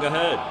no longer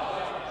heard.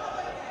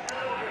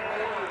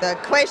 The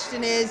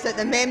question is that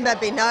the member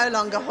be no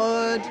longer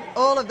heard.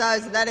 All of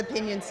those of that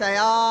opinion say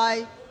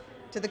aye.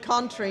 To the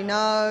contrary,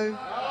 no.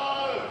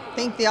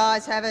 Think the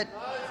ayes have it.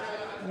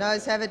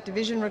 Noes have it.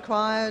 Division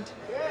required.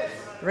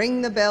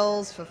 Ring the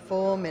bells for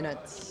 4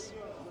 minutes.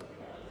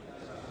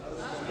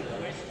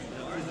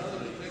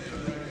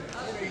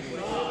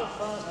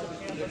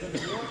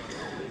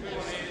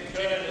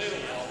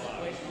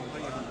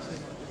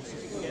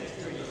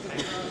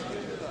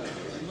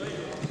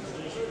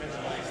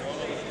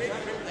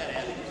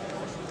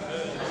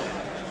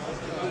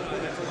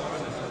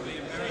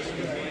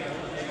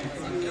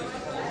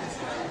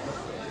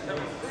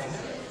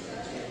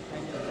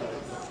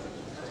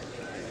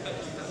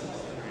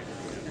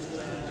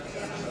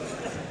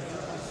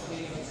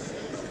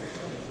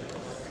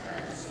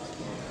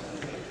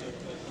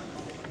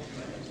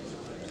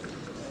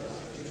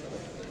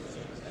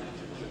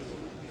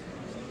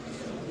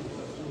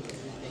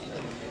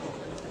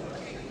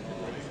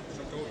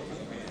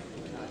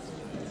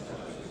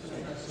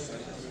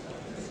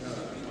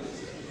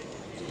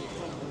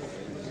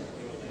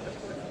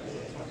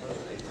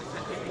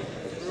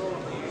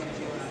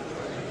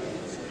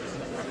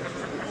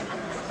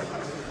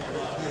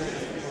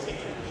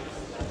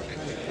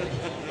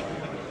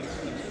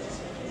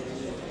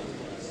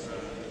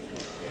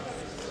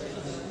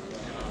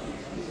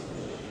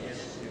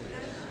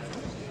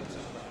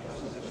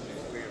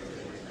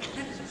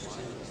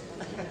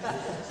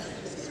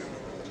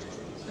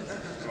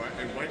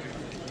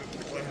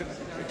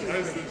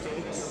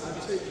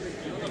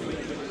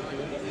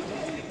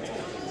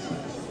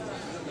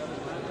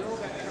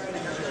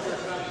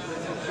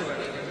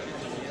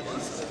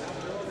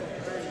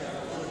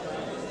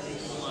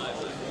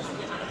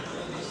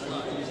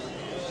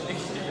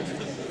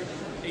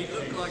 He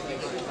looked like he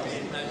was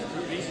in those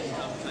provisions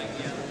I'm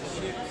taking out.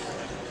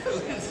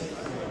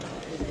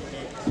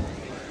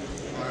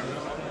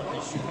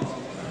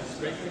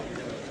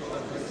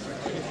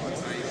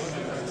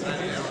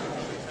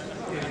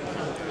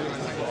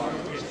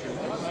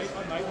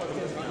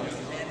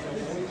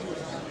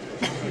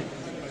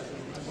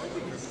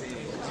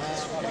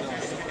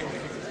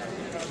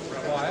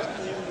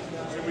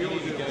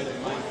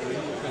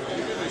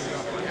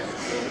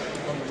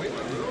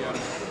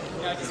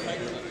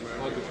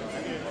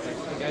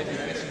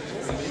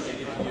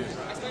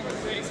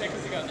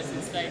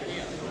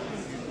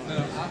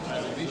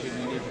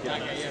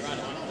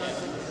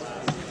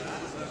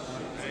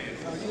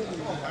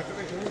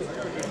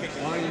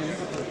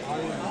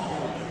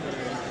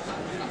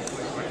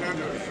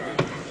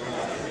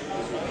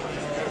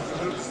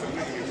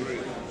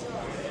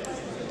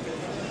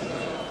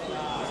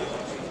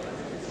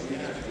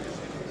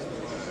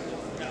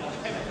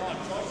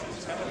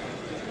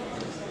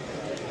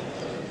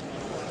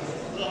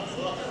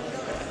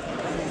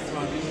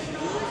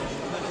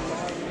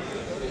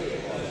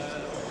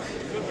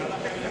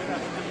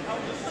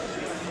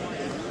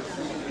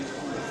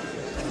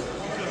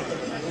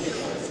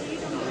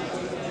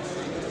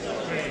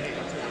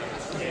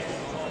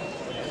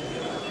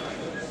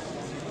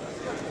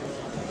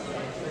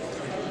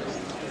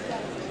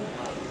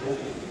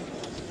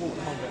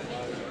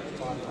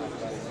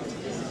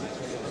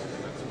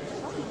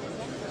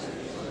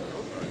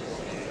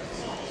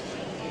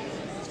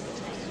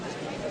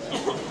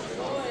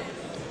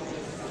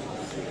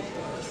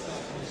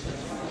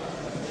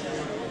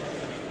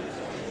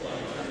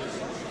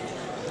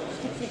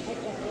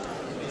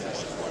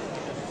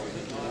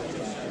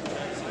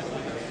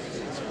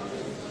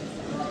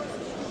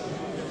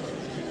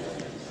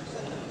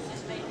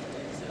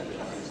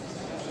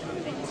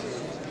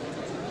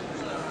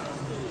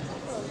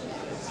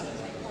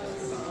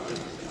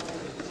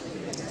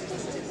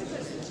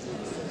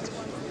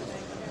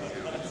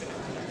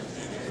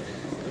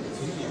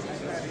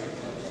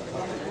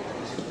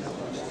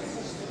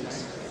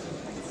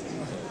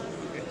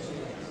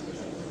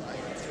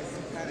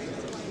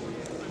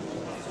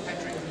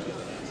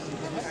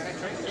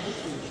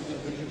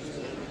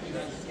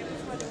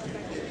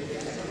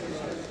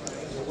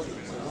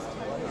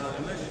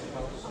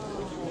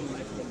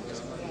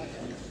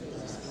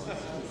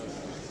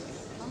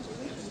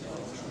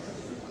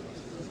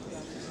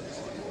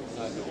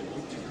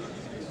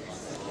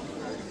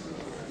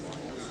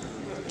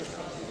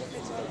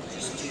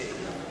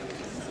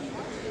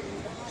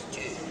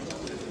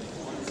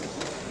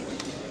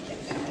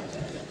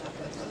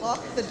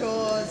 Lock the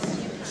doors.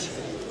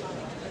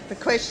 The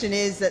question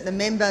is that the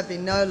member be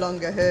no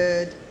longer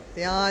heard.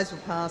 The ayes will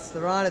pass to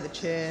the right of the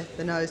chair,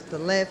 the noes to the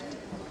left.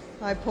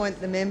 I appoint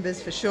the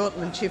members for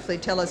Shortland and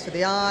Chifley tellers for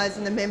the ayes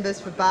and the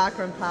members for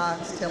Barker and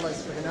Parkes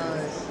tellers for the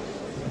noes.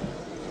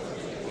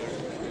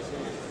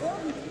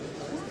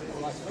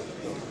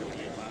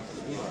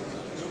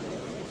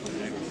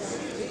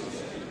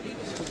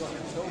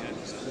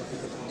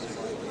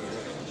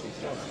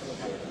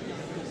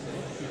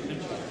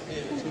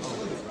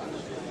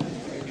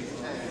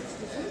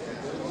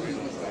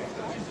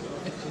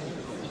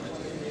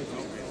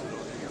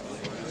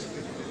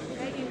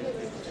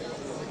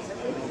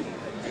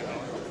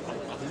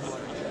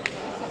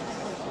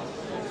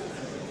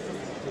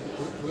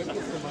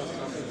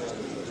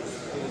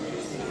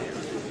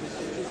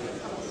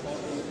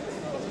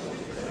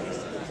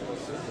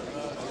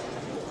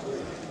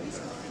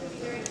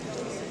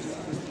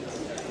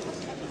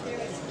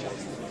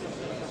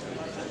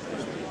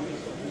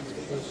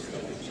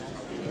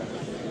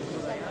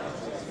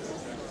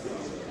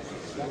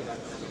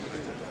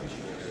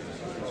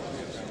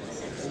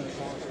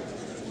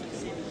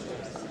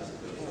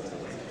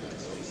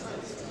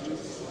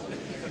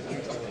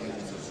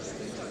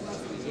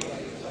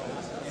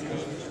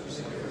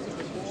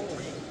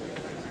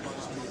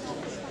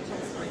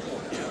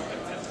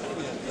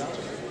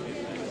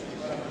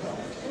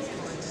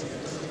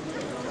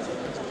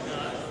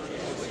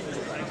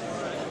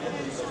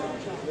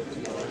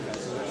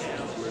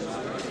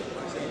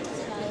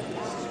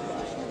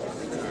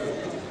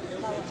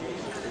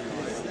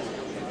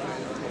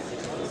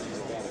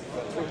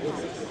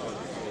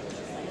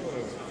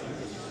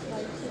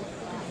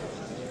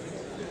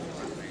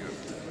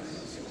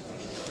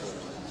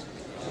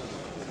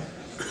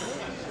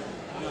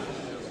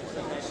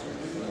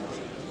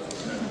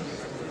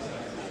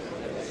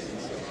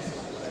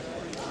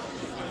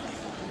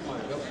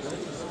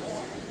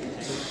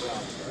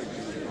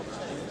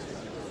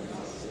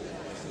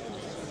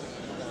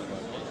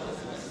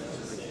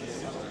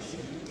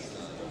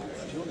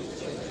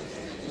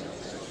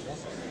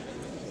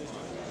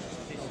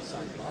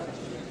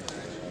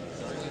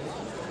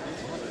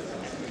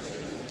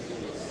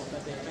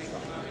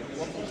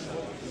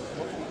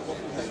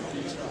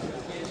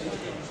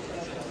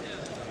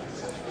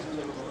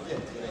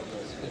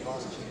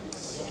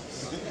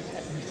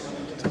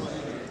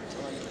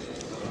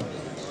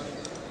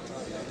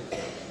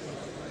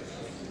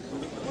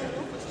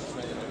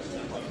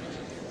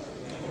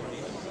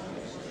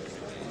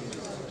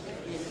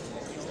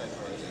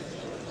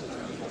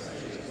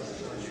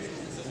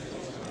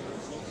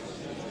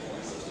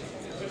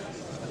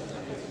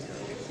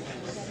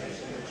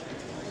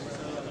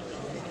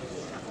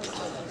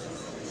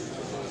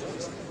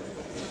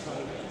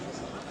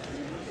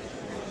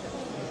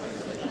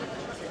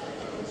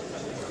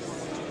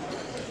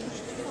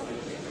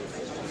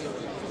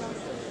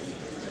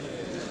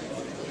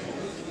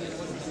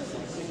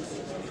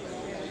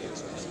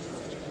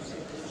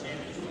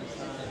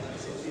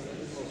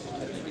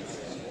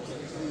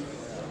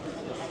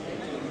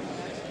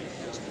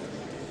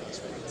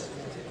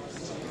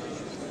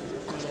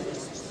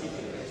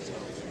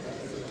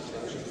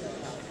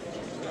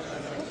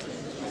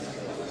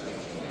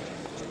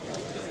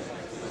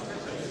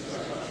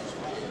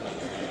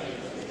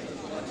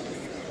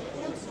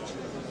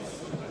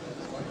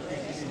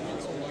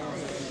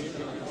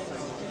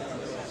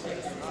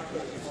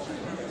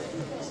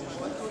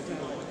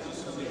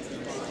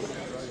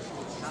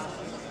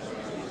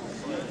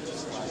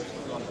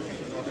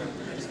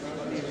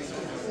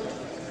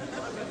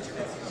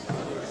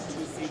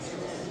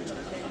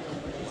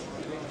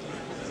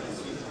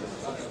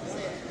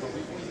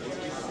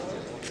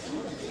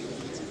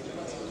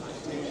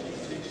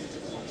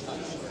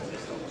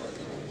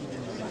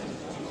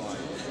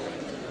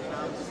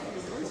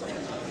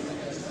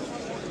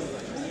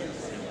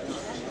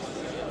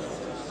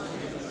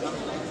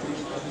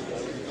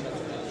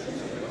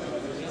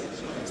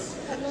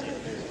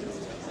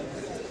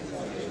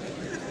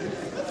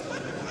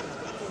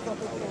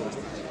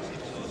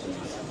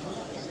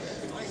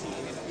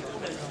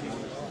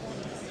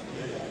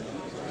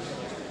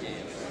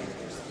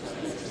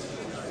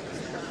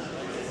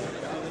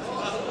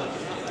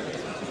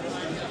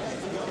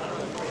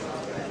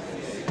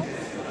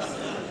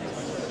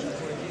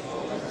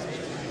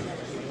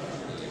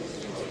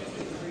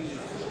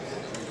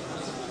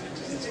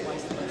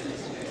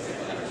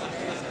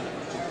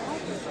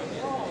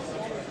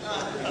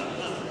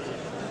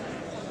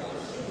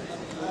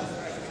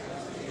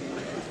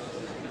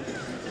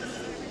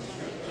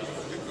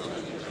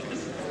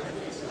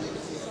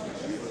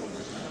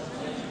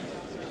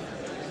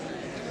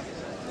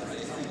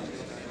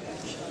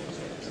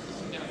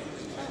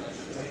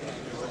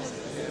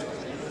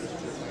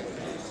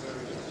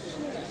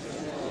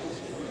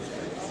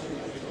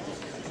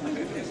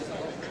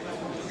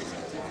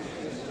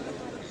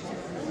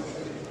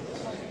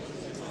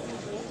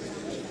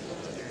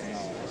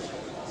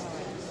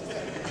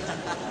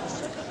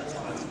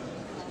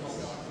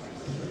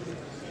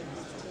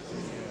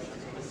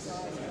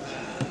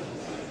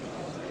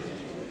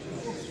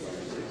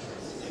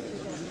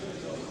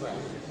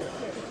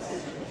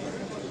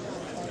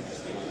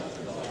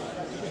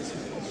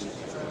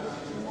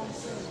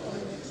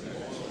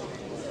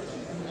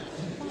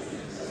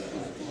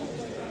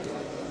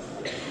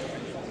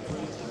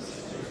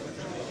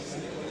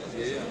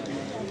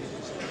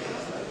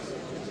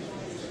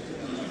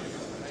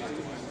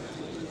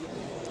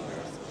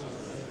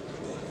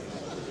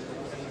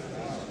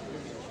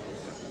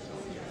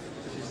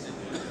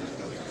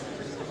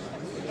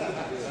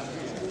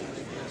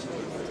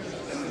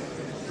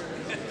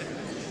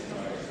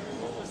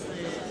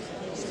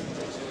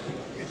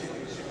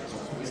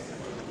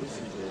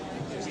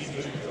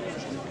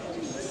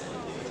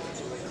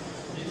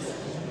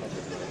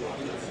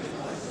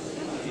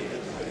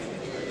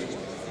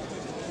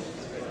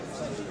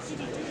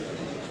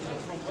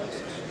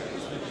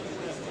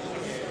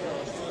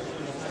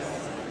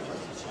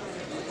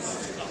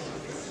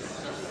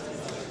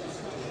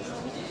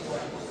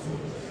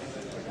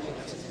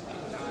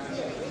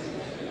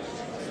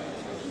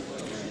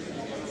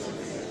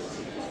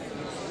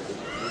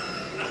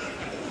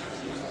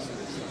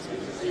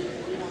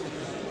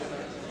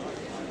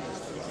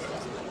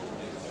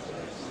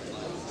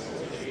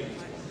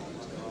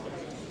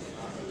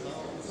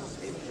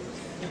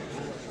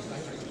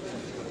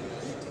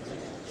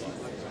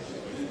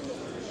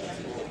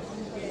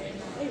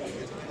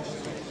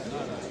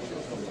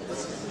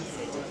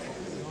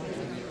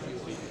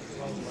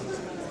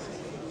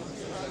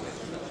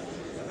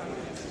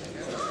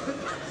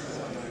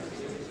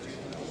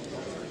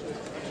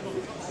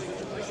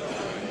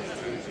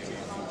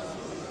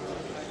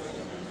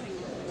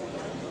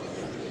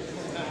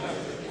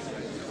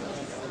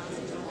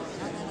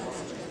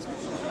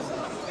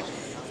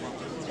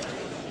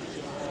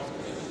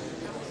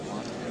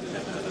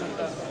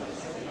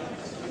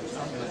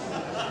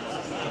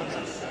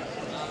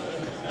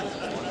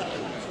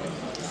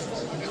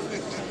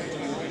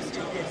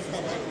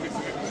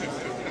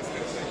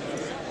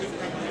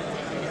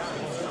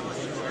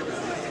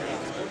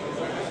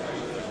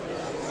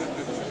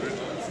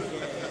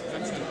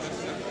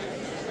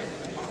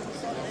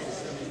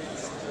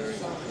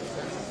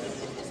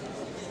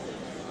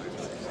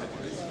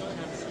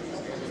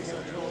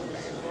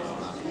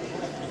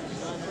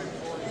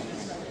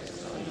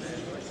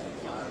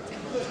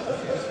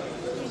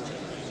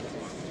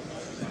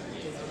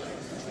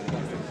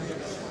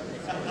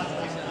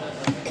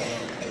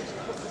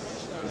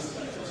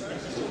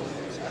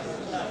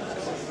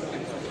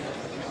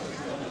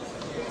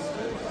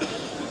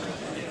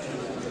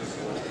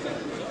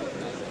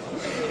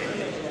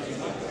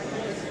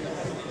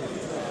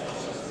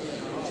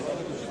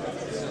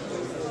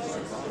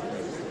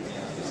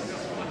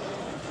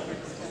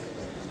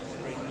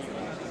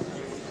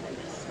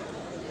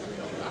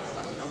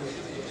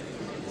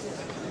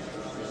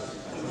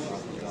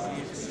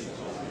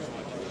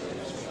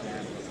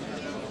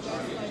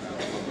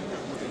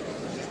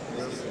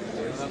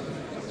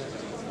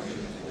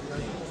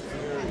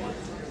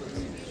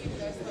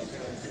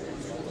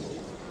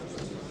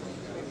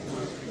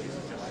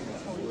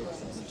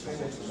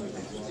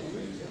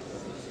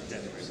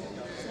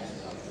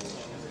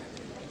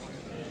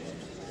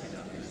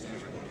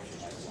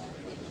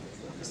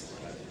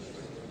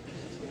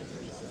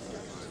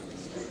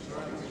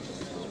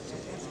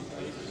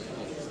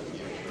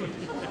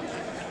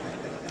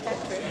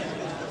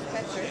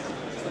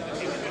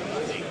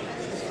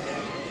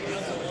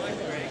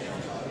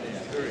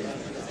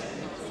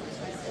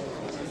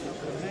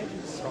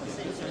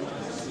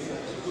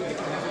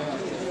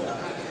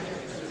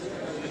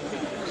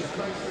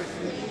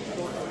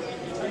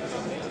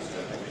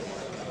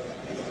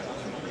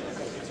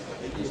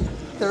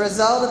 The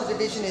result of the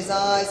division is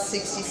ayes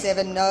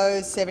 67,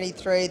 noes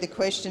 73. The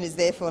question is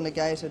therefore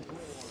negated.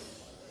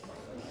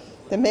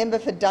 The member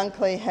for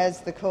Dunkley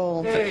has the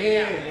call.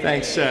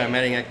 Thanks,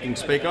 Madam Acting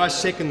Speaker. I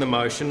second the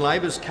motion.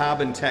 Labor's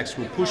carbon tax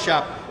will push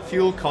up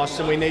fuel costs,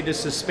 and we need to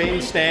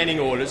suspend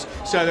standing orders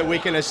so that we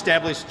can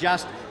establish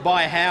just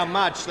by how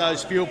much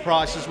those fuel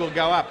prices will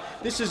go up.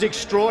 This is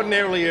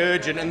extraordinarily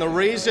urgent, and the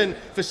reason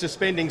for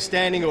suspending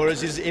standing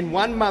orders is in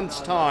 1 month's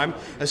time,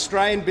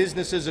 Australian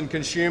businesses and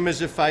consumers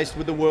are faced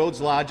with the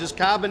world's largest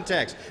carbon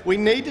tax. We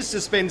need to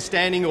suspend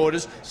standing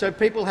orders so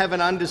people have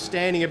an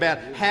understanding about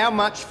how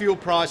much fuel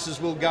prices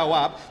will go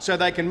up so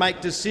they can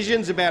make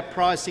decisions about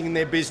pricing in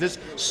their business.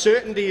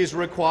 Certainty is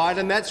required,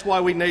 and that's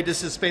why we need to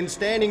suspend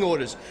standing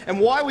orders. And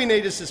why we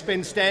need to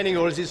suspend standing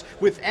orders is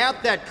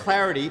without that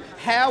clarity,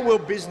 how will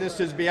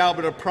businesses be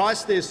able to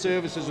price their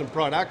services and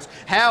products?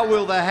 How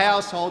will the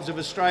households of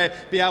Australia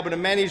be able to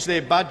manage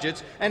their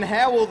budgets? And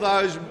how will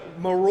those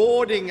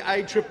marauding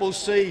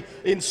ACCC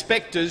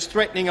inspectors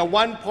threatening a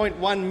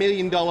 $1.1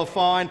 million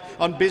fine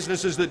on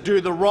businesses that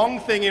do the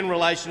wrong thing in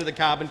relation to the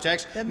carbon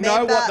tax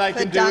know what they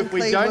can do if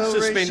we don't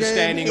suspend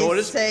standing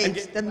orders?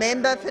 The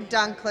member for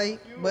Dunkley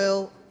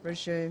will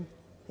resume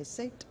his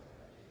seat.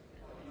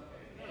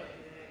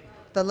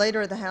 The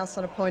Leader of the House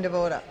on a point of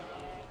order.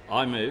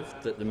 I move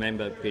that the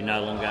member be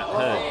no longer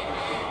heard.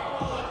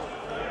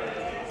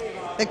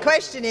 The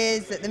question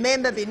is that the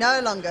member be no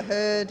longer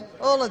heard.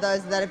 All of those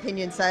of that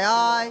opinion say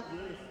aye.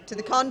 To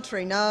the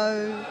contrary,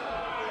 no.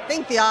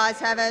 Think the ayes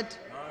have it.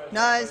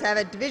 Noes have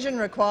it. Division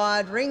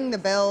required. Ring the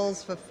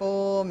bells for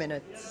 4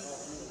 minutes.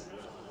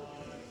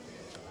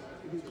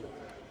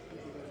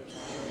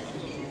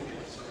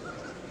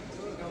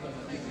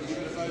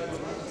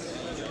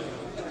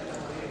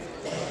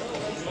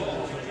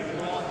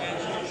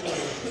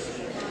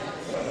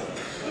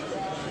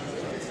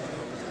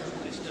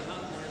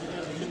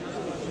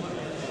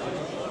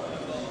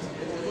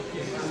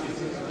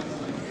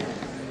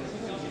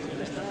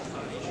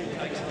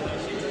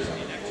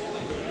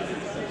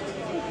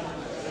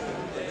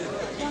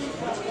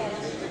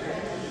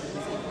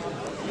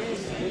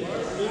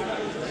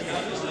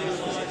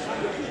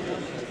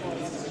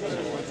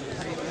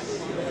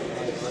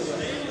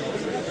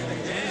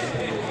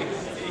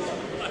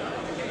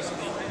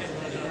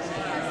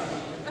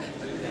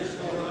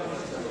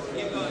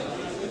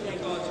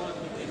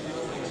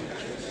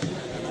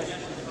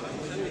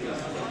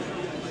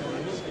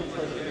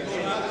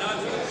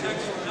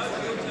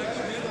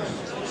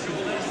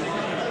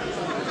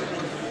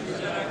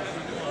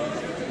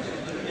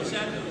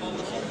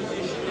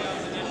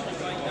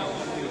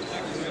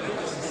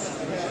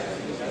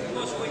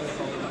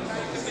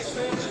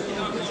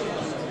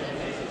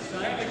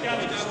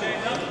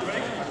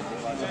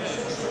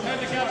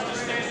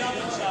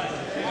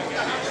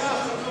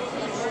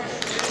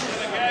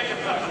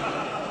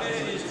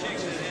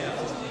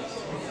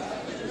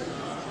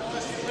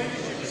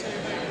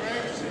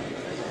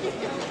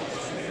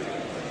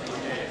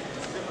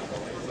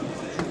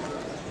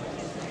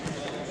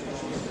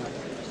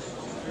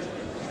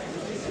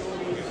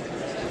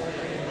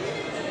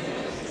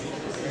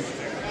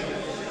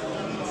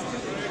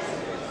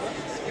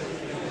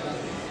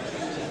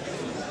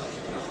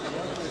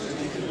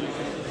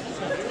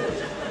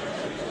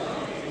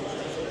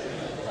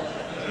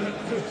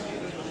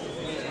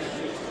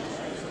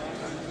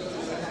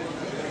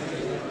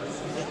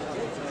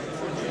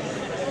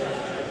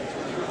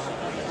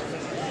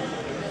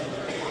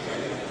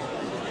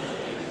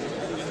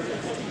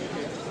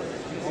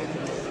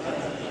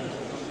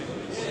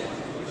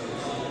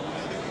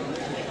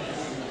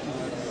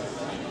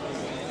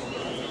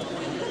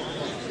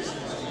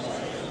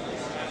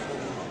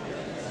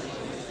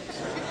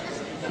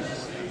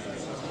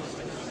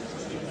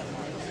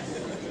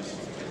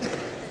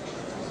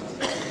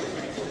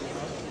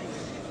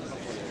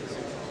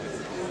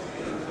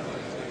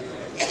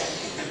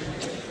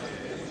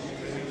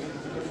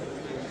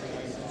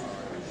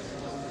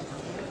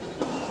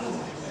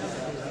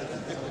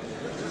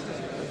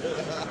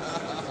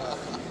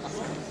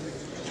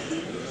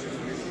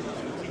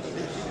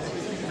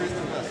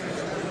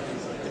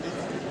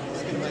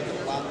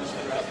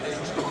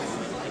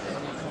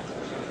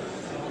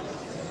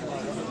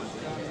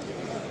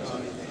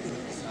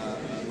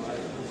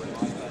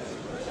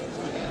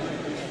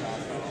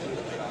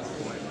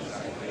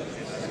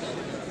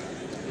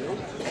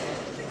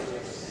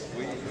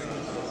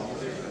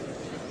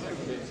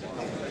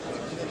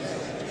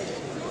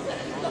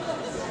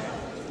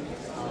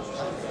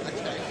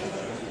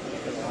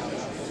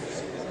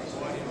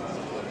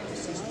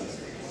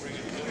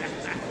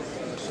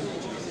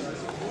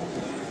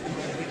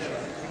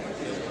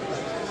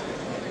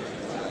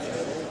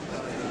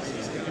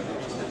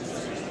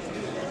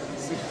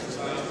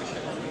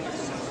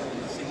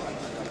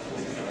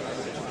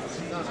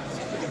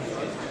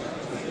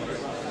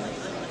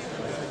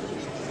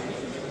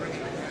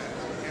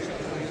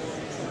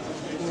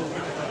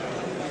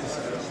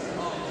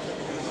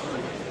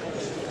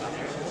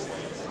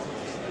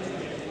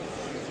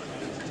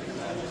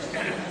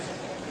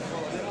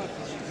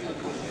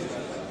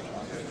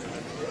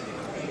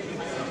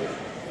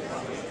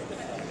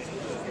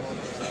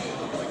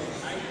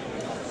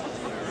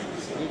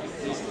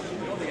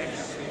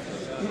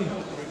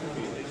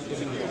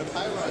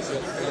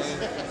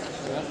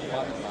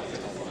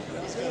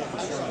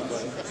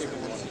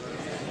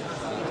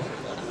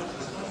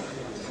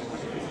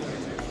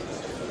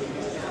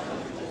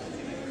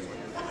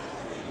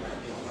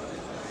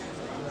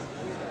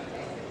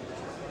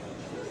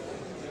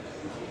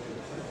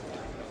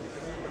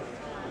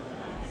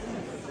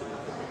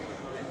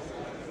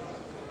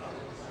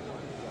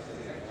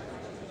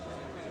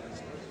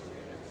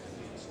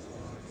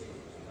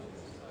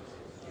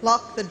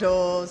 Lock the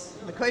doors.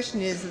 The question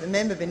is that the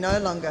member be no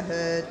longer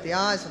heard. The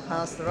ayes will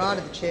pass to the right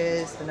of the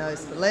chairs, the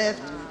noes to the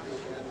left.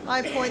 I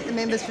appoint the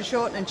members for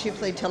Shortland and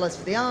Chifley tellers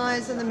for the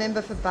ayes and the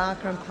member for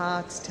Barker and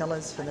Parkes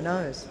tellers for the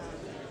noes.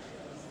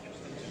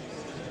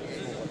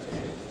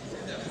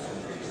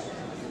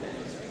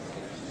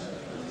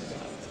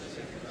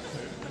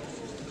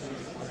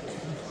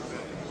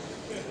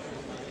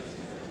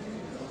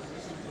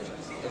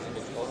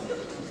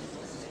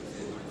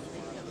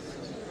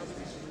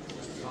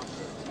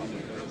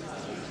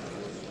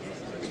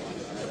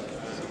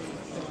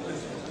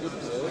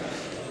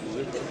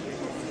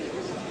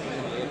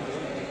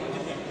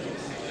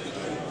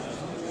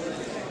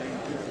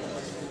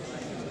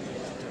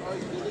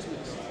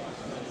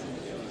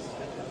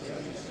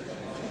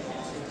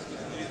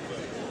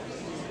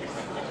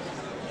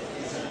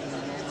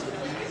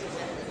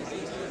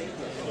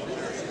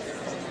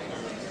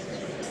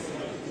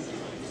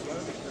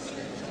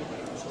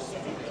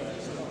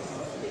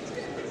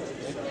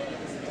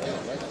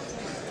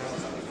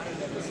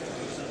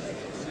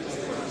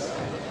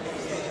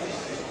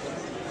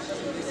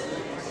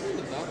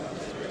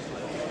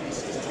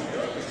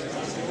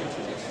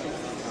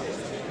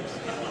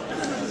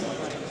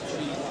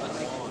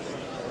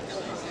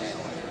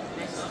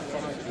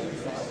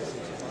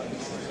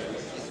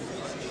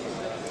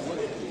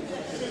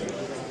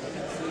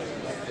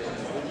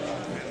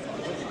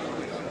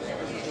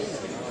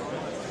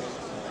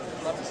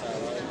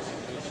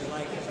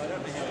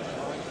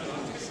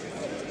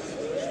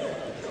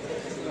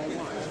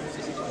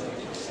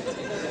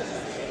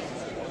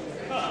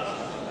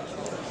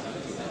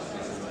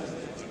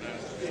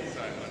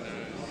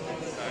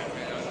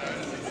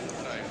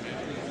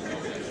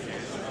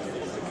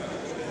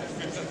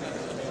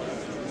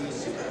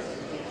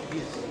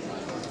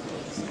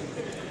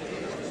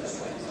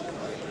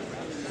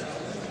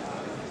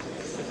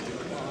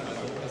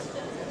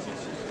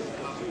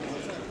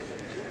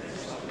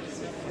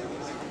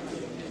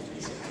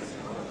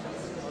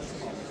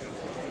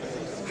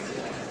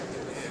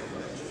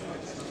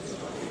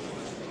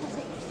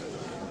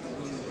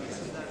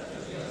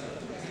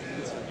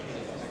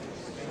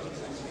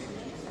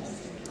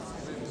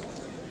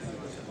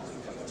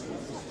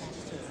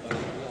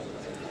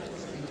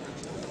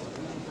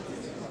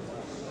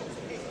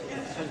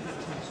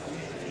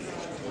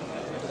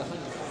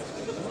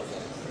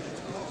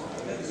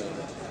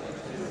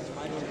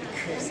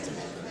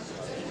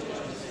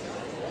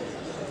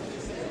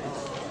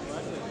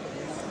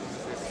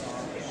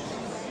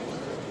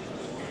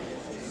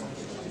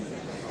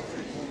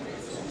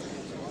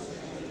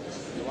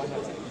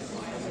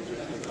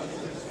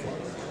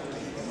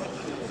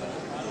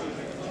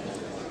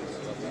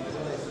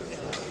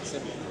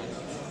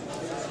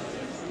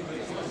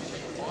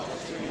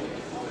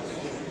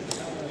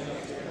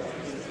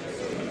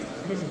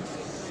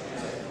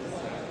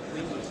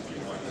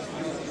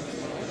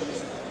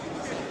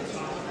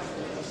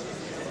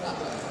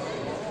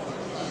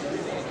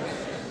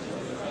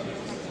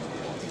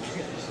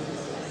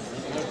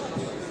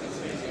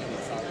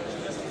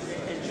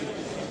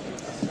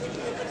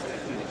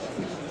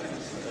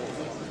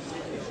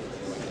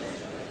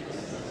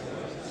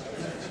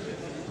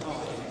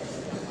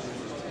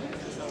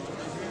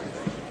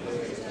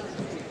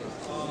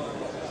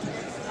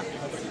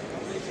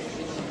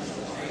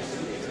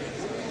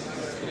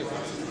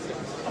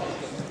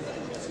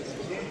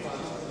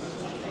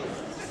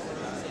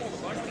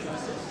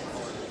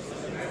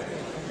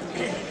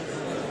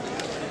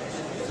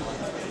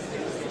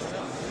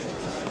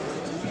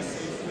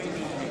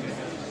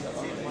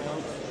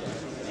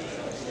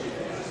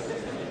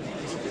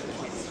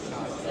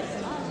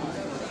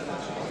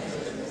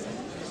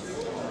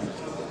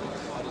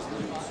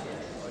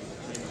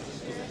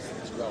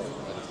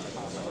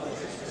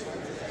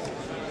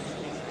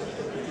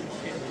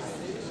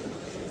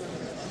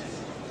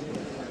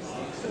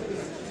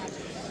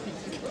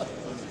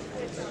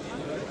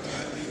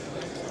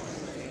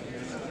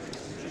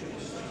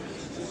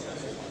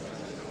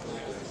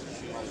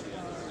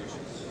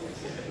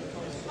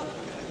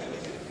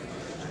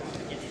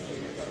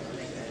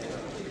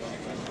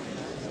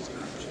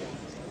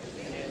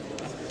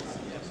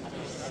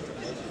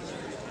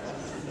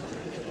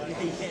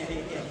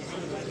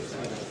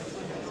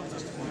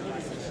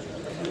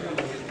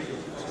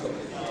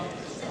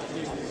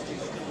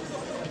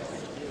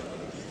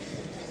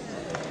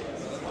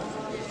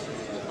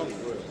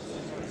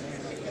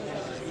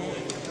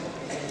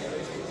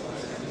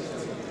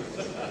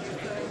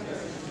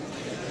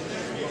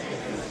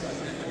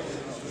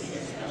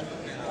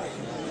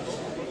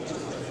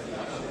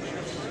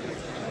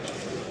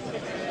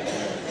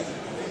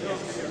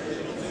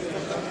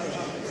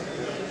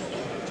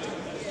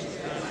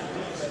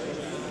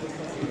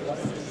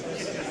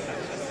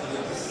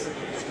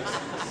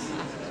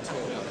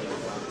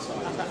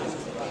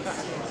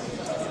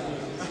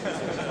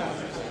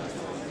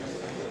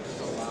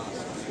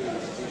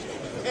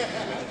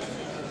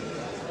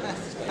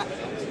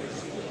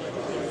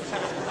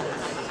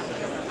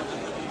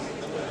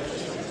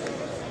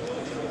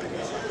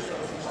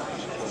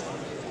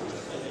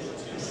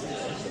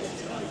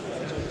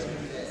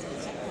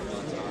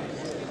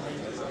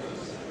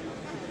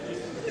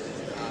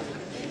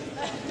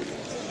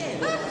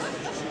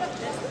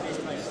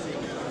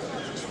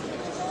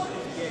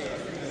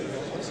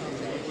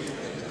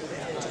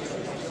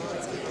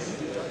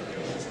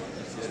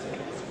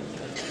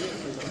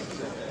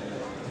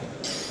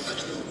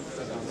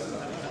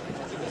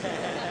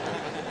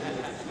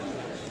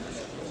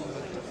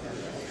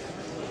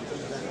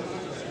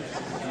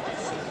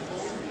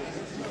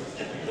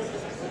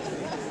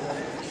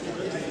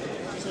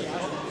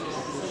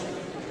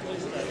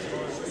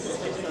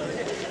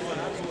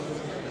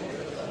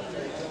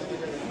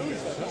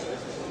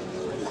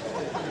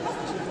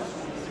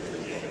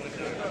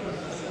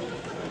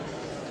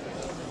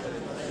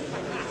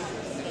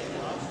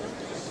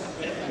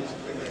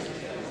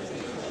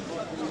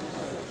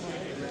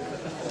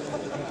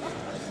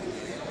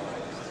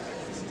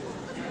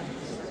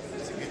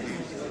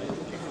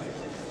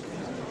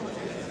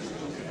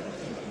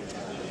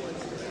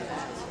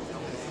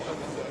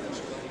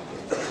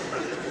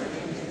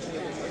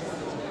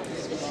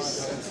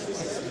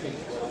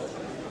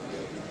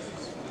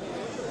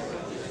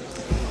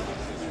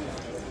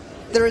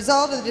 The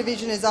result of the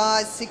division is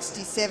ayes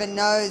 67,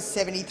 noes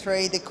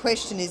 73. The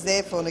question is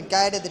therefore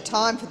negated. The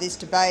time for this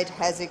debate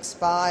has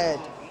expired.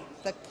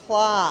 The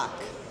Clerk.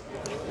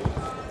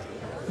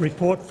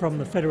 Report from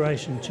the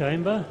Federation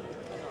Chamber.